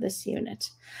happens in this unit?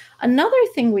 Another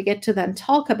thing we get to then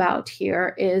talk about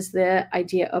here is the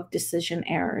idea of decision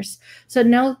errors. So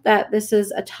note that this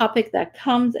is a topic that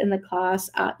comes in the class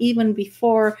even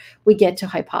before we get to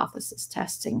hypothesis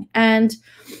testing. And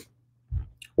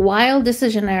while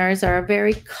decision errors are a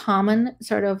very common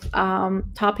sort of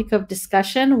topic of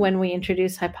discussion when we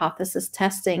introduce hypothesis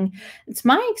testing, it's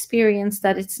my experience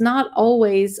that it's not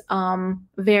always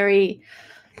very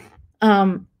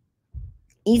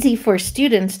easy for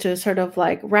students to sort of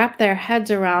like wrap their heads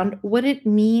around what it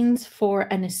means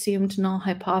for an assumed null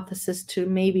hypothesis to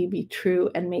maybe be true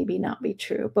and maybe not be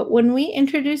true. But when we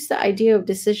introduce the idea of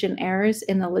decision errors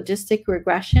in a logistic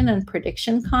regression and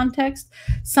prediction context,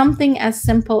 something as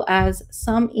simple as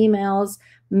some emails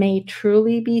may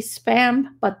truly be spam,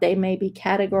 but they may be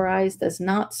categorized as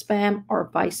not spam, or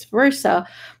vice versa.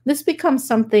 This becomes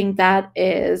something that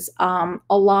is a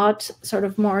lot sort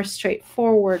of more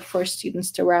straightforward for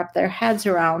students to wrap their heads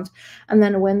around. And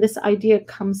then when this idea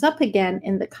comes up again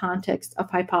in the context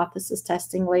of hypothesis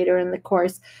testing later in the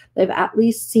course, they've at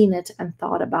least seen it and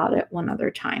thought about it one other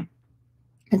time.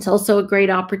 It's also a great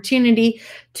opportunity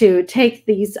to take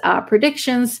these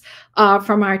predictions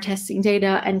from our testing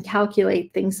data and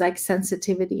calculate things like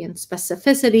sensitivity and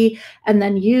specificity, and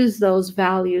then use those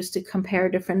values to compare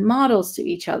different models to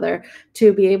each other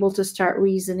to be able to start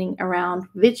reasoning around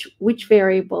which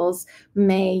variables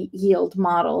may yield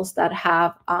models that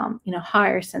have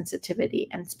higher sensitivity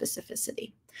and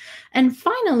specificity. And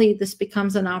finally, this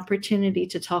becomes an opportunity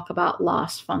to talk about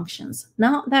loss functions.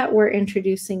 Not that we're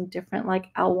introducing different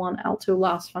like L1, L2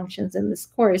 loss functions in this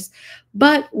course,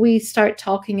 but we start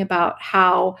talking about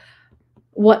how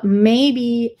what may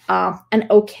be an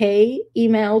okay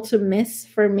email to miss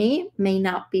for me may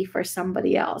not be for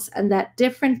somebody else, and that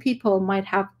different people might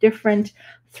have different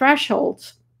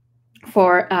thresholds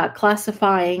for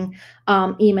classifying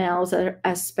emails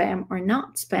as spam or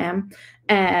not spam.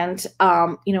 And,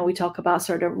 we talk about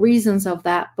sort of reasons of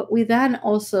that, but we then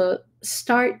also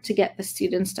start to get the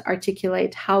students to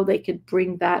articulate how they could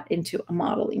bring that into a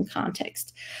modeling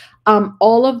context.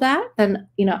 All of that, then,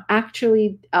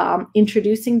 actually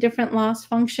introducing different loss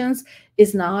functions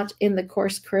is not in the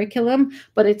course curriculum,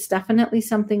 but it's definitely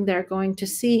something they're going to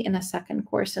see in a second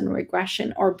course in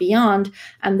regression or beyond.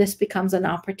 And this becomes an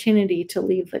opportunity to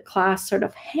leave the class sort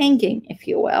of hanging, if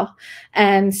you will,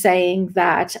 and saying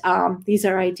that these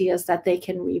are ideas that they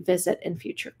can revisit in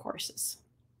future courses.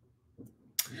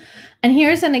 And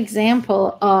here's an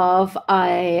example of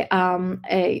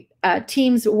a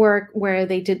team's work where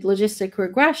they did logistic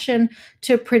regression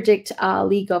to predict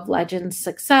League of Legends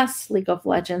success. League of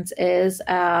Legends is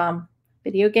a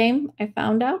video game, I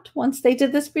found out once they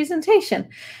did this presentation.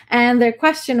 And their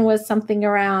question was something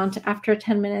around, after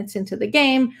 10 minutes into the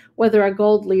game, whether a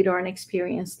gold lead or an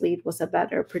experienced lead was a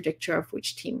better predictor of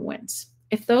which team wins.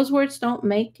 If those words don't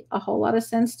make a whole lot of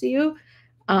sense to you,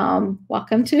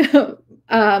 welcome to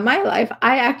my life.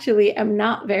 I actually am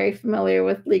not very familiar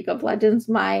with League of Legends.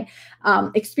 My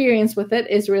experience with it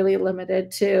is really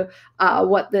limited to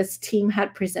what this team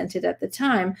had presented at the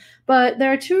time. But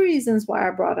there are two reasons why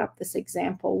I brought up this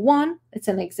example. One, it's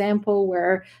an example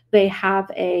where they have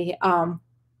a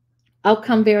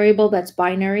outcome variable that's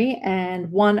binary,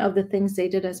 and one of the things they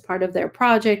did as part of their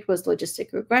project was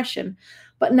logistic regression.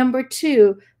 But number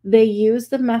two, they use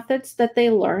the methods that they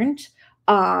learned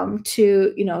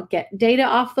to get data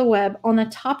off the web on a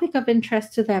topic of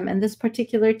interest to them. And this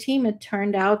particular team, it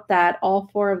turned out that all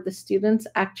 4 of the students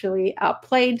actually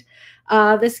played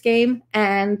this game,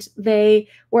 and they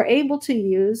were able to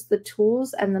use the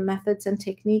tools and the methods and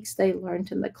techniques they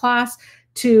learned in the class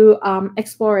to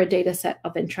explore a data set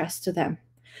of interest to them.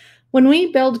 When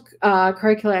we build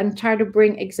curricula and try to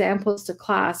bring examples to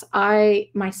class, I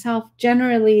myself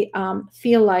generally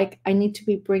feel like I need to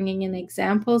be bringing in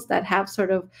examples that have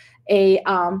sort of a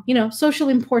social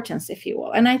importance, if you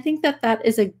will. And I think that that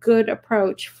is a good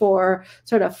approach for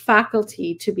sort of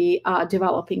faculty to be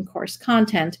developing course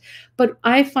content. But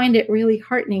I find it really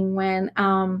heartening when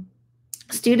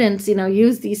students,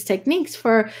 use these techniques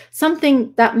for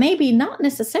something that maybe not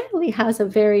necessarily has a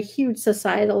very huge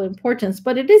societal importance,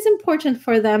 but it is important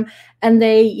for them. And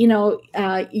they,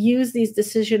 use these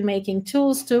decision-making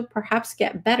tools to perhaps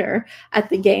get better at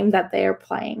the game that they are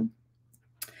playing.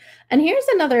 And here's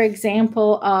another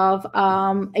example of,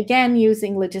 again,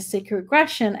 using logistic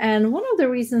regression. And one of the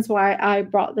reasons why I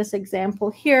brought this example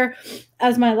here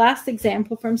as my last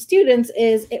example from students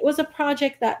is it was a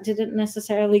project that didn't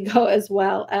necessarily go as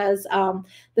well as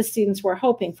the students were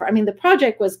hoping for. I mean, the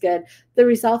project was good. The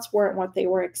results weren't what they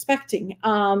were expecting.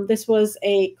 This was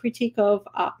a critique of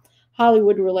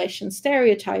Hollywood relation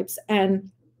stereotypes,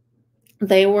 and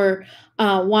they were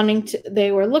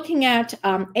they were looking at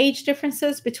age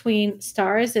differences between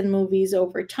stars in movies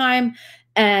over time,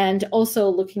 and also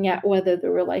looking at whether the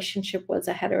relationship was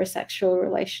a heterosexual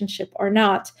relationship or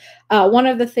not. One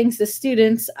of the things the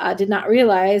students did not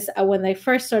realize when they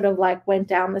first sort of went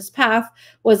down this path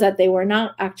was that they were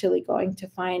not actually going to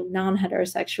find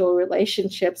non-heterosexual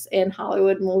relationships in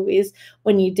Hollywood movies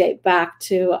when you date back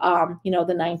to,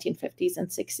 the 1950s and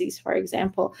 60s, for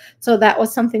example. So that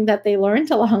was something that they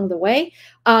learned along the way.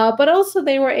 But also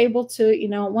they were able to,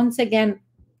 once again,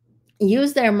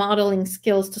 use their modeling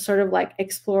skills to sort of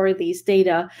explore these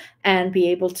data and be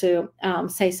able to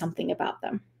say something about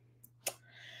them.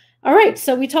 All right,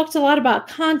 so we talked a lot about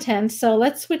content, so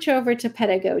let's switch over to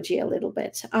pedagogy a little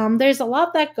bit. There's a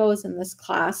lot that goes on in this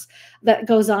class,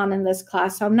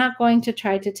 so I'm not going to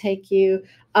try to take you,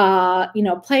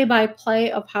 play by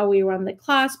play of how we run the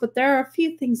class, but there are a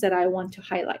few things that I want to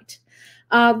highlight.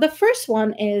 The first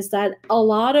one is that a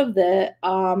lot of the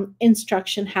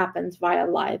instruction happens via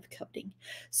live coding.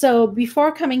 So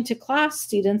before coming to class,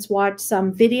 students watch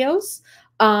some videos,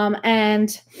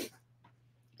 and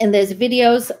in those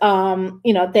videos,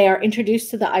 they are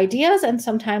introduced to the ideas, and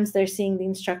sometimes they're seeing the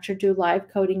instructor do live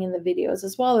coding in the videos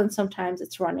as well, and sometimes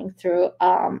it's running through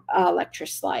lecture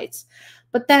slides.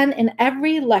 But then in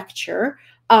every lecture,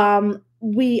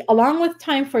 we, along with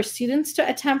time for students to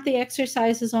attempt the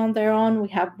exercises on their own, we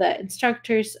have the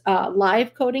instructors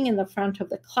live coding in the front of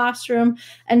the classroom.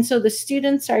 And so the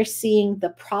students are seeing the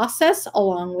process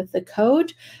along with the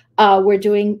code. We're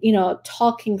doing,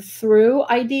 talking through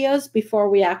ideas before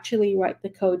we actually write the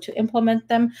code to implement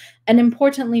them. And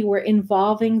importantly, we're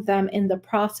involving them in the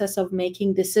process of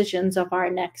making decisions of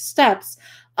our next steps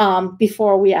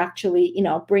before we actually,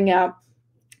 bring out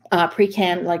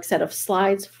pre-canned set of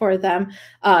slides for them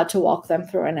to walk them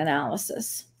through an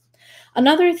analysis.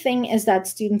 Another thing is that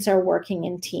students are working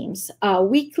in teams.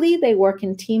 Weekly, they work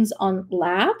in teams on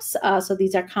labs. So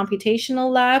these are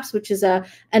computational labs, which is an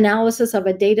analysis of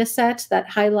a data set that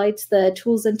highlights the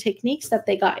tools and techniques that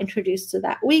they got introduced to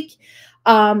that week.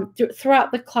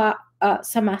 Throughout the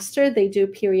semester, they do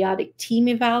periodic team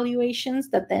evaluations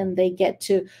that then they get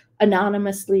to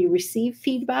anonymously receive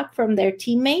feedback from their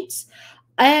teammates.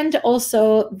 And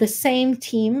also the same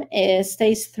team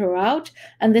stays throughout,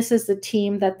 and this is the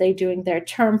team that they're doing their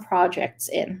term projects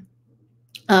in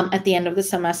at the end of the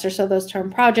semester. So those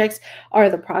term projects are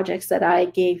the projects that I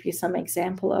gave you some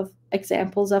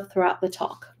examples of throughout the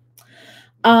talk.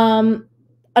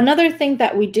 Another thing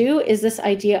that we do is this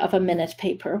idea of a minute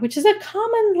paper, which is a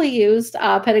commonly used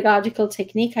pedagogical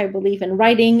technique, I believe, in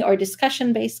writing or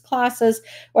discussion-based classes,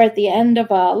 where at the end of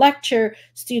a lecture,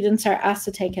 students are asked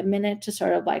to take a minute to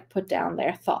sort of like put down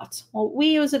their thoughts. Well, we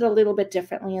use it a little bit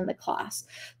differently in the class.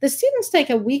 The students take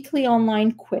a weekly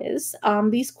online quiz.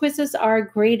 These quizzes are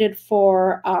graded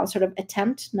for sort of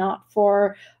attempt, not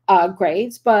for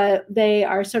grades, but they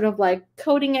are sort of like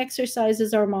coding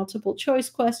exercises or multiple choice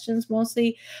questions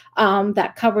mostly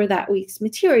that cover that week's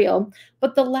material.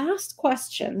 But the last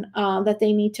question that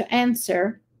they need to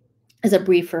answer is a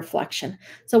brief reflection.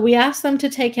 So we ask them to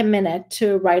take a minute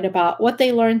to write about what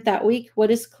they learned that week,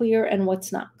 what is clear and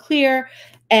what's not clear,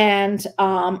 and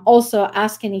also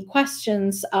ask any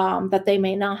questions that they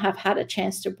may not have had a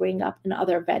chance to bring up in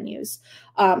other venues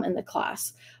in the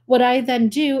class. What I then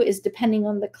do is, depending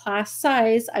on the class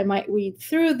size, I might read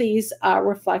through these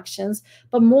reflections,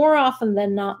 but more often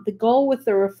than not, the goal with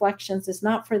the reflections is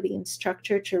not for the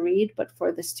instructor to read, but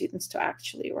for the students to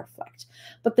actually reflect.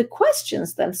 But the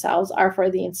questions themselves are for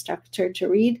the instructor to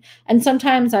read. And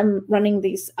sometimes I'm running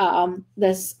this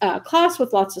class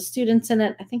with lots of students in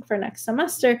it. I think for next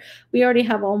semester, we already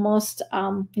have almost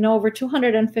over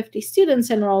 250 students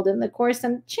enrolled in the course.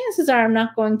 And chances are I'm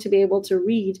not going to be able to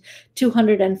read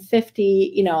 250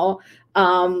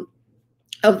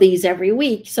 of these every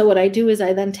week. So what I do is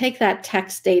I then take that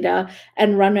text data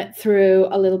and run it through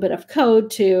a little bit of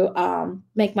code to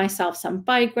make myself some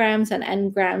bigrams and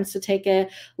n-grams to take a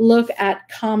look at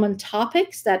common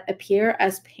topics that appear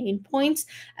as pain points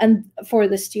and for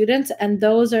the students. And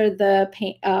those are the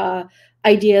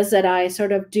ideas that I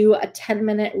sort of do a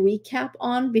 10-minute recap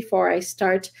on before I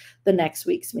start the next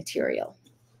week's material.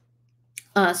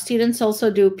 Students also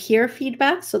do peer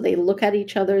feedback, so they look at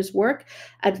each other's work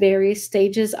at various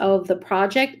stages of the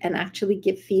project and actually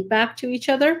give feedback to each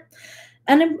other.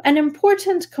 And an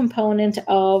important component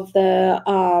of the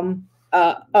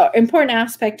important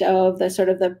aspect of the sort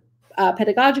of the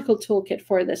pedagogical toolkit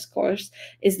for this course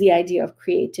is the idea of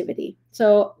creativity.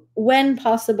 So when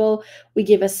possible, we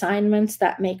give assignments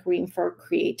that make room for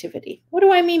creativity. What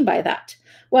do I mean by that?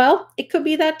 Well, it could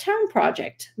be that term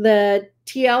project. The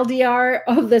TLDR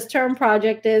of this term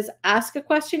project is ask a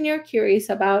question you're curious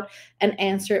about and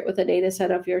answer it with a data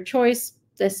set of your choice.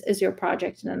 This is your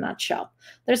project in a nutshell.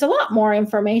 There's a lot more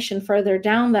information further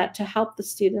down that to help the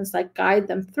students, like guide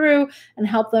them through and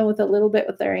help them with a little bit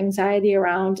with their anxiety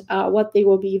around what they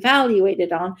will be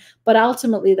evaluated on. But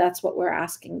ultimately, that's what we're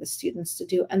asking the students to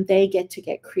do, and they get to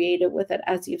get creative with it,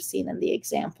 as you've seen in the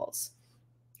examples.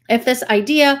 If this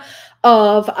idea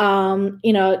of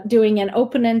doing an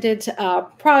open-ended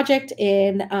project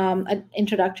in an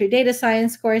introductory data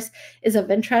science course is of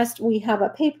interest, we have a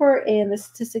paper in the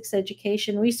Statistics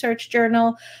Education Research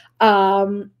Journal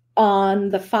on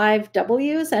the 5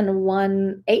 W's and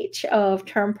 1 H of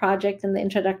term project in the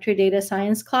introductory data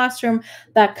science classroom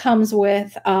that comes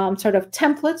with sort of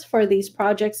templates for these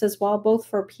projects as well, both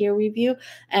for peer review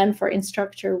and for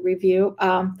instructor review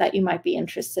that you might be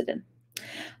interested in.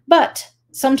 But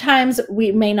sometimes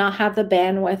we may not have the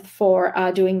bandwidth for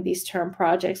doing these term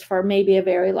projects for maybe a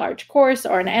very large course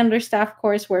or an understaffed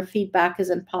course where feedback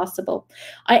isn't possible.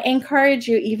 I encourage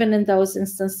you, even in those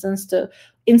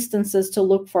instances, to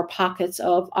look for pockets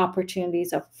of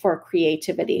opportunities for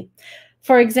creativity.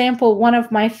 For example, one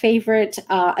of my favorite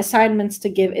assignments to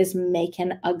give is make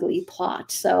an ugly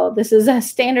plot. So this is a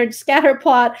standard scatter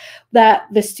plot that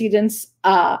the students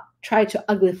try to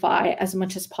uglify as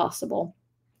much as possible.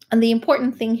 And the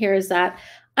important thing here is that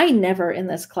I never in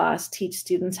this class teach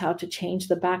students how to change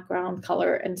the background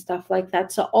color and stuff like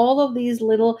that. So all of these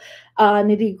little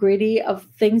nitty-gritty of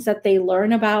things that they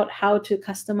learn about how to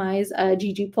customize a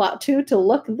ggplot2 to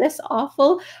look this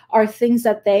awful are things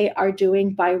that they are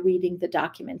doing by reading the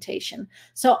documentation.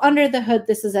 So under the hood,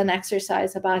 this is an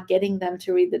exercise about getting them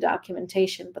to read the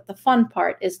documentation. But the fun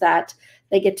part is that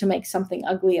they get to make something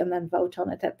ugly and then vote on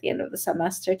it at the end of the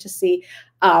semester to see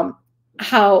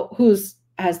who's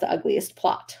has the ugliest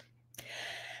plot.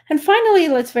 And finally,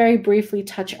 let's very briefly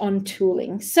touch on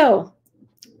tooling. So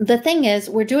the thing is,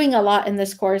 we're doing a lot in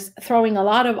this course, throwing a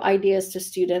lot of ideas to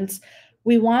students.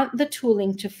 We want the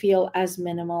tooling to feel as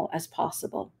minimal as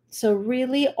possible. So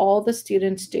really all the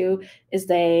students do is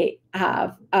they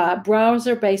have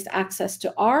browser-based access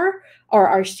to R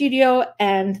Studio,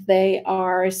 and they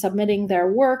are submitting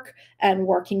their work and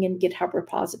working in GitHub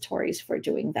repositories for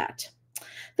doing that.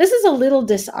 This is a little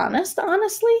dishonest,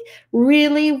 honestly.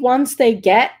 Really, once they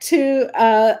get to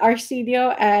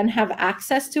RStudio and have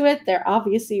access to it, they're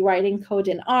obviously writing code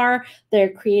in R. They're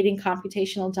creating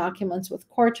computational documents with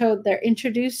Quarto. They're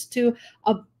introduced to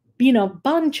a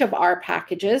bunch of R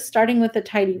packages, starting with the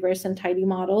tidyverse and tidy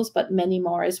models, but many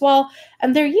more as well.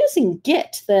 And they're using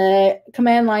Git, the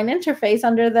command line interface,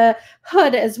 under the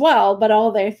hood as well. But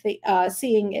all they're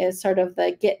seeing is sort of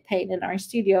the Git pane in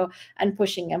RStudio and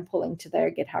pushing and pulling to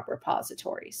their GitHub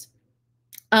repositories.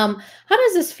 How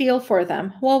does this feel for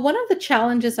them? Well, one of the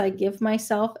challenges I give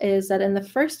myself is that in the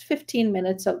first 15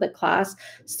 minutes of the class,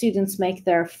 students make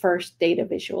their first data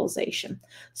visualization.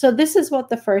 So this is what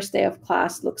the first day of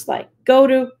class looks like. Go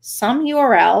to some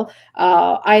URL,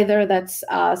 either that's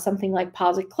something like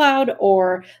Posit Cloud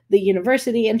or the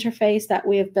university interface that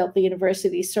we have built, the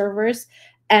university servers,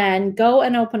 and go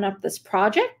and open up this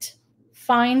project.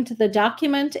 Find the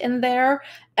document in there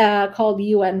called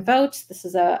UN Votes. This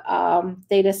is a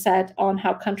data set on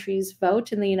how countries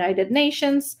vote in the United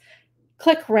Nations.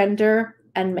 Click Render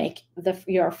and make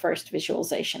your first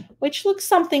visualization, which looks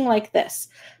something like this.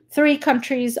 3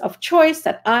 countries of choice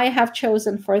that I have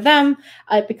chosen for them.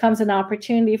 It becomes an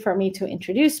opportunity for me to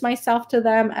introduce myself to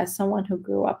them as someone who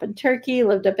grew up in Turkey,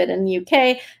 lived a bit in the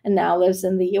UK, and now lives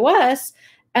in the US.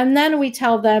 And then we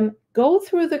tell them, go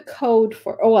through the code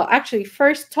for, well, actually,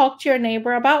 first talk to your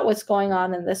neighbor about what's going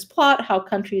on in this plot, how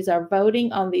countries are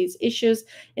voting on these issues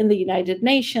in the United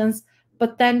Nations,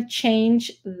 but then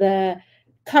change the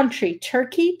country,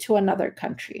 Turkey, to another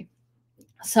country.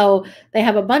 So they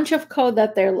have a bunch of code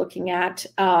that they're looking at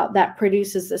that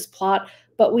produces this plot,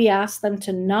 but we ask them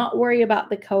to not worry about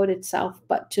the code itself,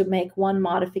 but to make one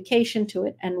modification to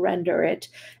it and render it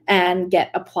and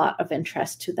get a plot of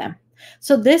interest to them.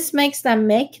 So this makes them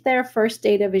make their first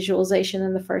data visualization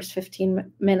in the first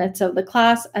 15 minutes of the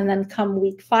class, and then come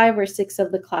week 5 or 6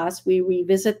 of the class, we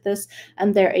revisit this,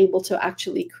 and they're able to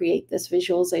actually create this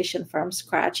visualization from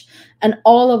scratch. And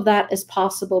all of that is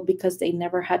possible because they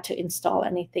never had to install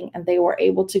anything, and they were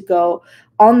able to go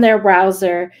on their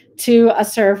browser to a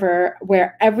server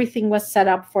where everything was set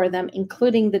up for them,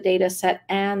 including the data set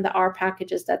and the R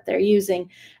packages that they're using,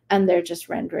 and they're just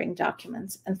rendering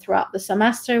documents. And throughout the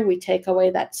semester, we take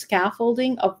away that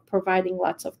scaffolding of providing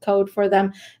lots of code for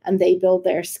them, and they build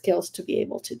their skills to be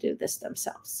able to do this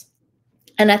themselves.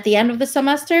 And at the end of the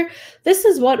semester, this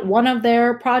is what one of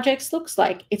their projects looks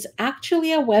like. It's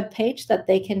actually a web page that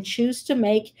they can choose to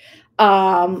make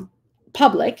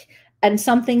public, and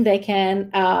something they can,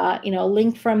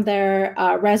 link from their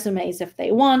resumes if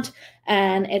they want.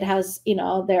 And it has,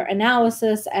 their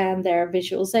analysis and their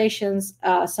visualizations,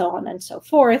 so on and so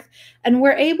forth. And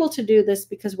we're able to do this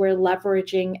because we're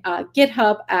leveraging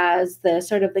GitHub as the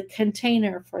sort of the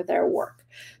container for their work.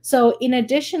 So in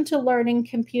addition to learning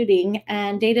computing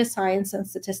and data science and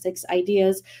statistics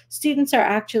ideas, students are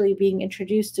actually being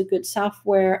introduced to good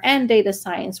software and data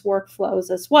science workflows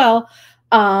as well.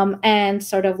 And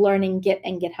sort of learning Git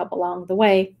and GitHub along the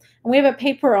way. And we have a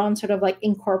paper on sort of like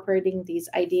incorporating these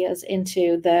ideas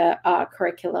into the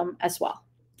curriculum as well.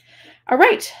 All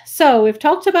right, so we've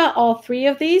talked about all 3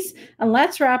 of these, and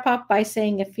let's wrap up by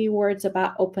saying a few words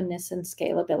about openness and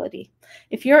scalability.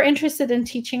 If you're interested in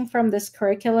teaching from this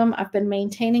curriculum, I've been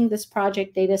maintaining this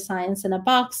project, Data Science in a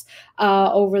Box,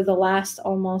 over the last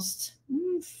almost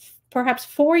perhaps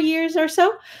 4 years or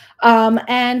so.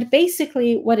 And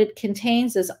basically what it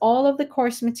contains is all of the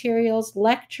course materials,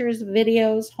 lectures,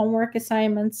 videos, homework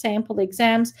assignments, sample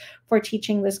exams for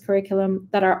teaching this curriculum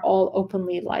that are all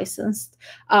openly licensed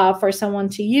for someone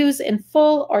to use in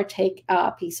full or take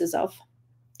pieces of.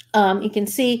 You can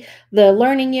see the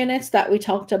learning units that we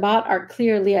talked about are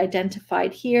clearly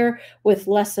identified here with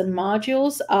lesson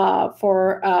modules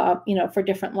for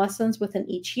different lessons within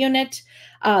each unit.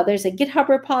 There's a GitHub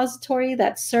repository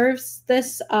that serves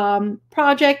this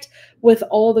project with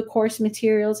all the course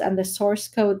materials and the source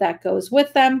code that goes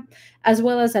with them, as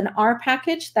well as an R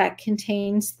package that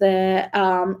contains the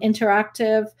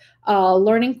interactive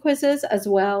learning quizzes, as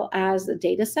well as the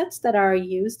data sets that are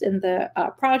used in the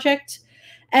project.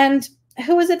 And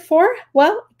who is it for?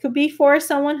 Well, it could be for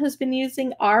someone who's been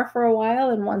using R for a while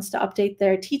and wants to update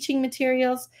their teaching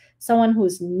materials, someone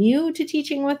who's new to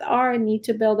teaching with R and need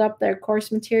to build up their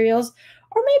course materials,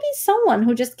 or maybe someone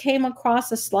who just came across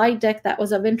a slide deck that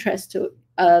was of interest to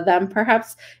them.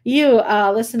 Perhaps you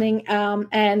listening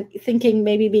and thinking,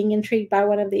 maybe being intrigued by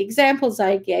one of the examples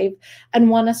I gave and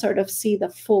want to sort of see the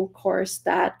full course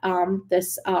that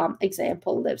this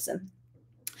example lives in.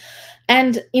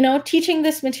 And, teaching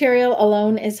this material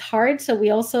alone is hard. So we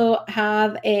also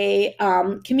have a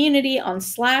community on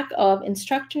Slack of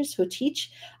instructors who teach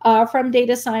from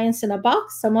Data Science in a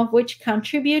Box, some of which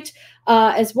contribute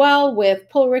as well with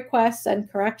pull requests and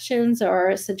corrections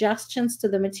or suggestions to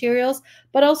the materials,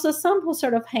 but also some who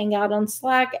sort of hang out on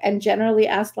Slack and generally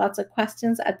ask lots of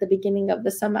questions at the beginning of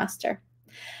the semester.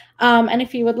 And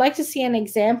if you would like to see an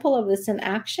example of this in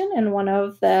action in one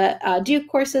of the Duke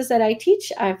courses that I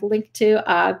teach, I've linked to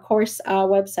a course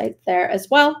website there as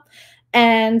well.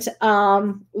 And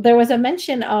there was a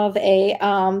mention of a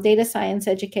data science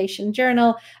education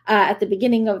journal at the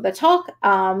beginning of the talk.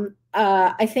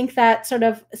 I think that sort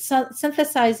of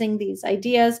synthesizing these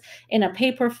ideas in a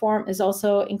paper form is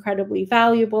also incredibly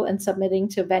valuable in submitting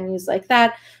to venues like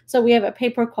that. So we have a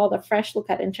paper called A Fresh Look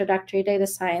at Introductory Data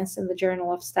Science in the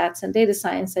Journal of Stats and Data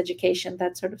Science Education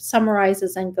that sort of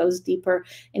summarizes and goes deeper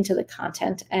into the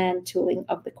content and tooling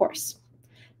of the course.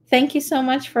 Thank you so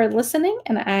much for listening,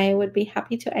 and I would be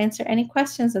happy to answer any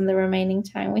questions in the remaining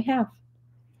time we have.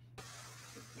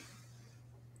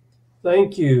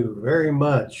 Thank you very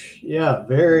much. Yeah,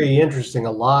 very interesting.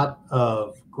 A lot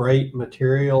of great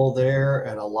material there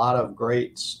and a lot of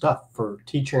great stuff for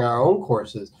teaching our own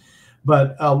courses.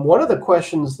 But one of the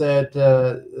questions that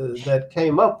that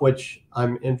came up, which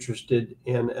I'm interested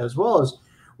in as well, is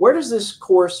where does this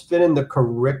course fit in the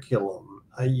curriculum?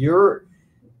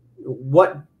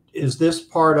 What is this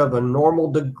part of a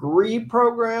normal degree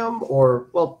program, or,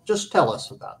 well, just tell us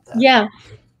about that. Yeah.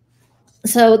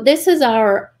 So this is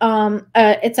our,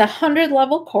 it's a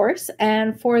 100-level course.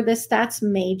 And for the stats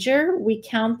major, we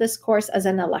count this course as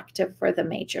an elective for the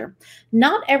major.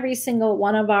 Not every single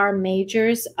one of our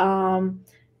majors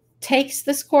takes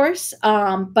this course,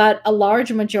 but a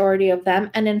large majority of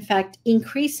them, and in fact,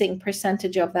 increasing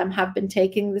percentage of them have been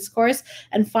taking this course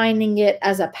and finding it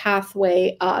as a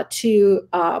pathway to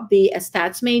be a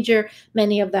stats major,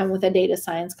 many of them with a data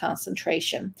science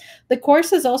concentration. The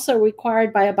course is also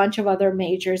required by a bunch of other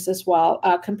majors as well.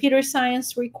 Computer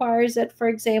science requires it, for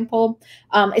example.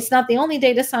 It's not the only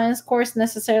data science course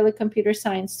necessarily computer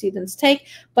science students take,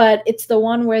 but it's the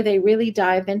one where they really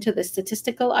dive into the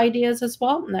statistical ideas as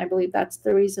well. And I believe that's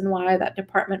the reason why that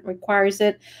department requires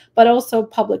it, but also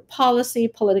public policy,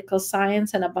 political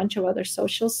science, and a bunch of other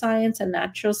social science and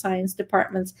natural science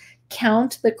departments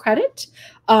count the credit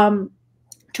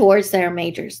towards their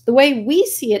majors. The way we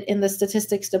see it in the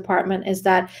statistics department is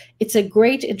that it's a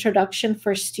great introduction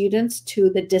for students to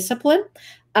the discipline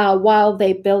while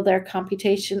they build their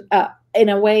computation in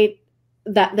a way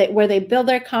where they build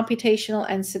their computational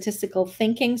and statistical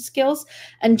thinking skills.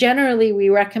 And generally, we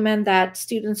recommend that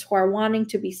students who are wanting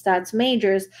to be stats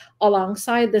majors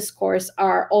alongside this course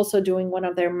are also doing one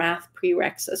of their math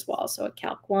prereqs as well. So a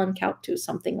Calc 1, Calc 2,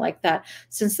 something like that,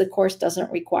 since the course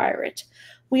doesn't require it.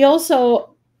 We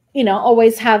also,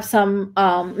 always have some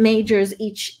majors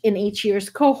in each year's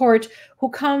cohort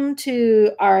who come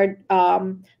to our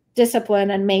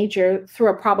discipline and major through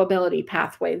a probability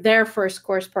pathway. Their first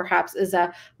course perhaps is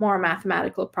a more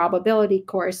mathematical probability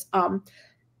course.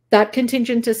 That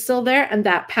contingent is still there, and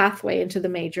that pathway into the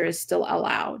major is still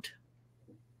allowed.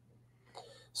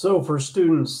 So for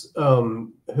students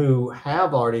who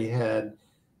have already had,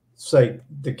 say,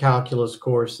 the calculus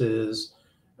courses,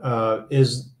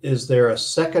 is there a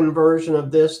second version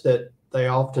of this that they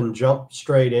often jump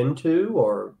straight into,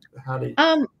 or how do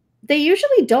you... They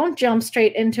usually don't jump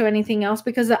straight into anything else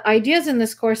because the ideas in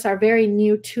this course are very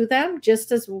new to them,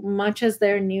 just as much as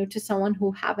they're new to someone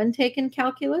who haven't taken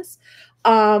calculus.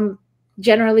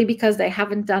 Generally because they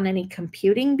haven't done any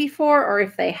computing before, or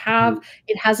if they have,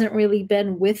 it hasn't really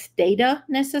been with data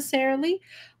necessarily.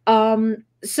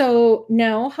 So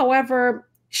no, however,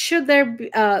 should there be,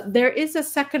 there is a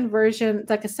second version,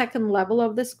 like a second level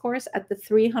of this course at the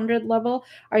 300 level,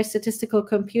 our statistical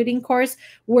computing course,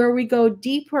 where we go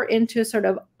deeper into sort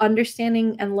of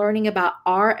understanding and learning about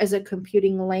R as a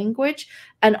computing language.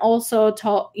 And also,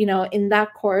 in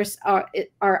that course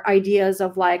are ideas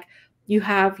of like, you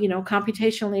have,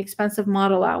 computationally expensive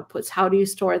model outputs. How do you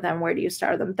store them? Where do you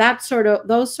store them?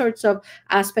 Those sorts of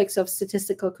aspects of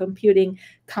statistical computing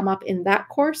come up in that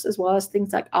course, as well as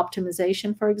things like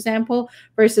optimization, for example,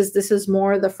 versus this is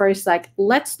more the first, like,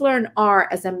 let's learn R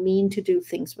as a mean to do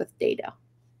things with data.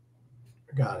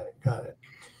 Got it.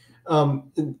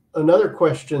 Another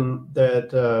question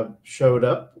that showed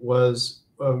up was,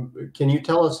 can you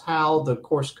tell us how the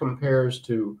course compares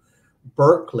to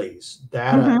Berkeley's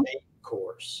Data 8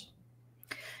 course?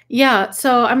 Yeah,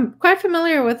 so I'm quite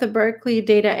familiar with the Berkeley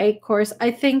Data 8 course.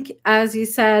 I think, as you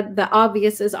said, the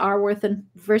obvious is R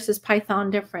versus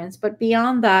Python difference. But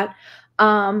beyond that,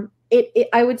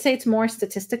 I would say it's more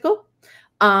statistical.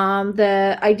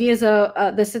 The ideas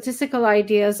of the statistical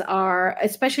ideas are,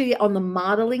 especially on the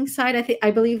modeling side,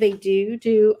 I believe they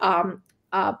do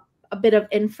a bit of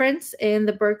inference in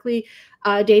the Berkeley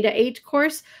Data 8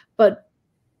 course, but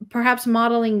perhaps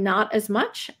modeling not as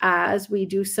much as we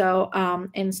do so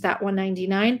in Stat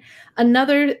 199.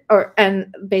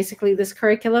 And basically this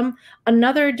curriculum.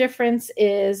 Another difference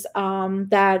is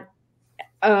that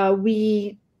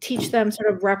we teach them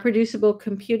sort of reproducible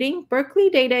computing.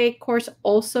 Berkeley Data 8 course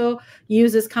also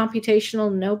uses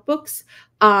computational notebooks,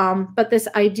 but this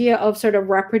idea of sort of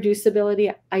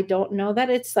reproducibility, I don't know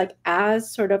that it's like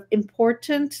as sort of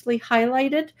importantly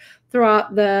highlighted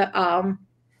throughout the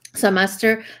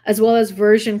semester, as well as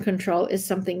version control is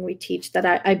something we teach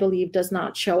that I believe does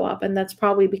not show up. And that's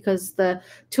probably because the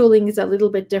tooling is a little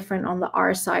bit different on the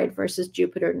R side versus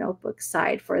Jupyter Notebook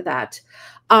side for that.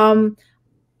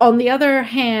 On the other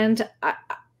hand,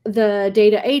 the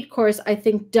Data 8 course, I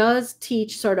think, does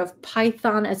teach sort of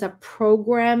Python as a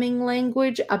programming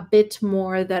language a bit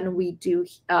more than we do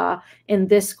in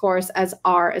this course as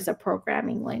R as a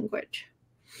programming language.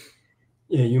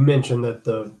 Yeah, you mentioned that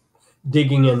the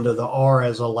digging into the R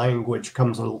as a language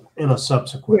comes in a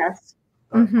subsequent. Yes.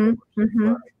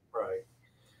 Mm-hmm. Right.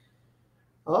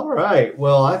 All right.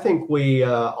 Well, I think we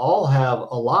all have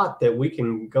a lot that we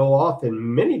can go off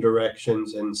in many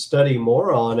directions and study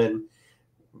more on. And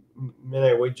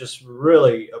Minnie, we just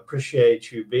really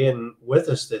appreciate you being with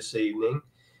us this evening.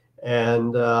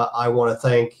 And I want to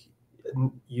thank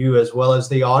you as well as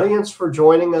the audience for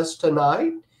joining us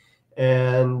tonight.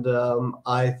 And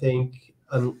I think,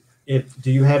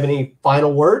 do you have any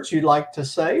final words you'd like to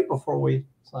say before we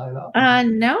sign off?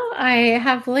 No, I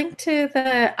have linked to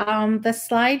the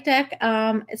slide deck.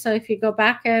 So if you go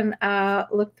back and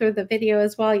look through the video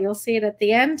as well, you'll see it at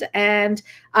the end. And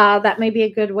that may be a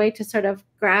good way to sort of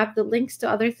grab the links to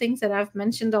other things that I've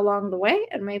mentioned along the way.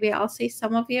 And maybe I'll see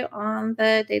some of you on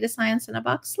the Data Science in a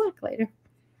Box Slack later.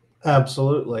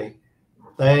 Absolutely.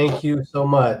 Thank you so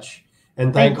much.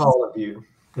 And thank all of you.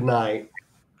 Good night.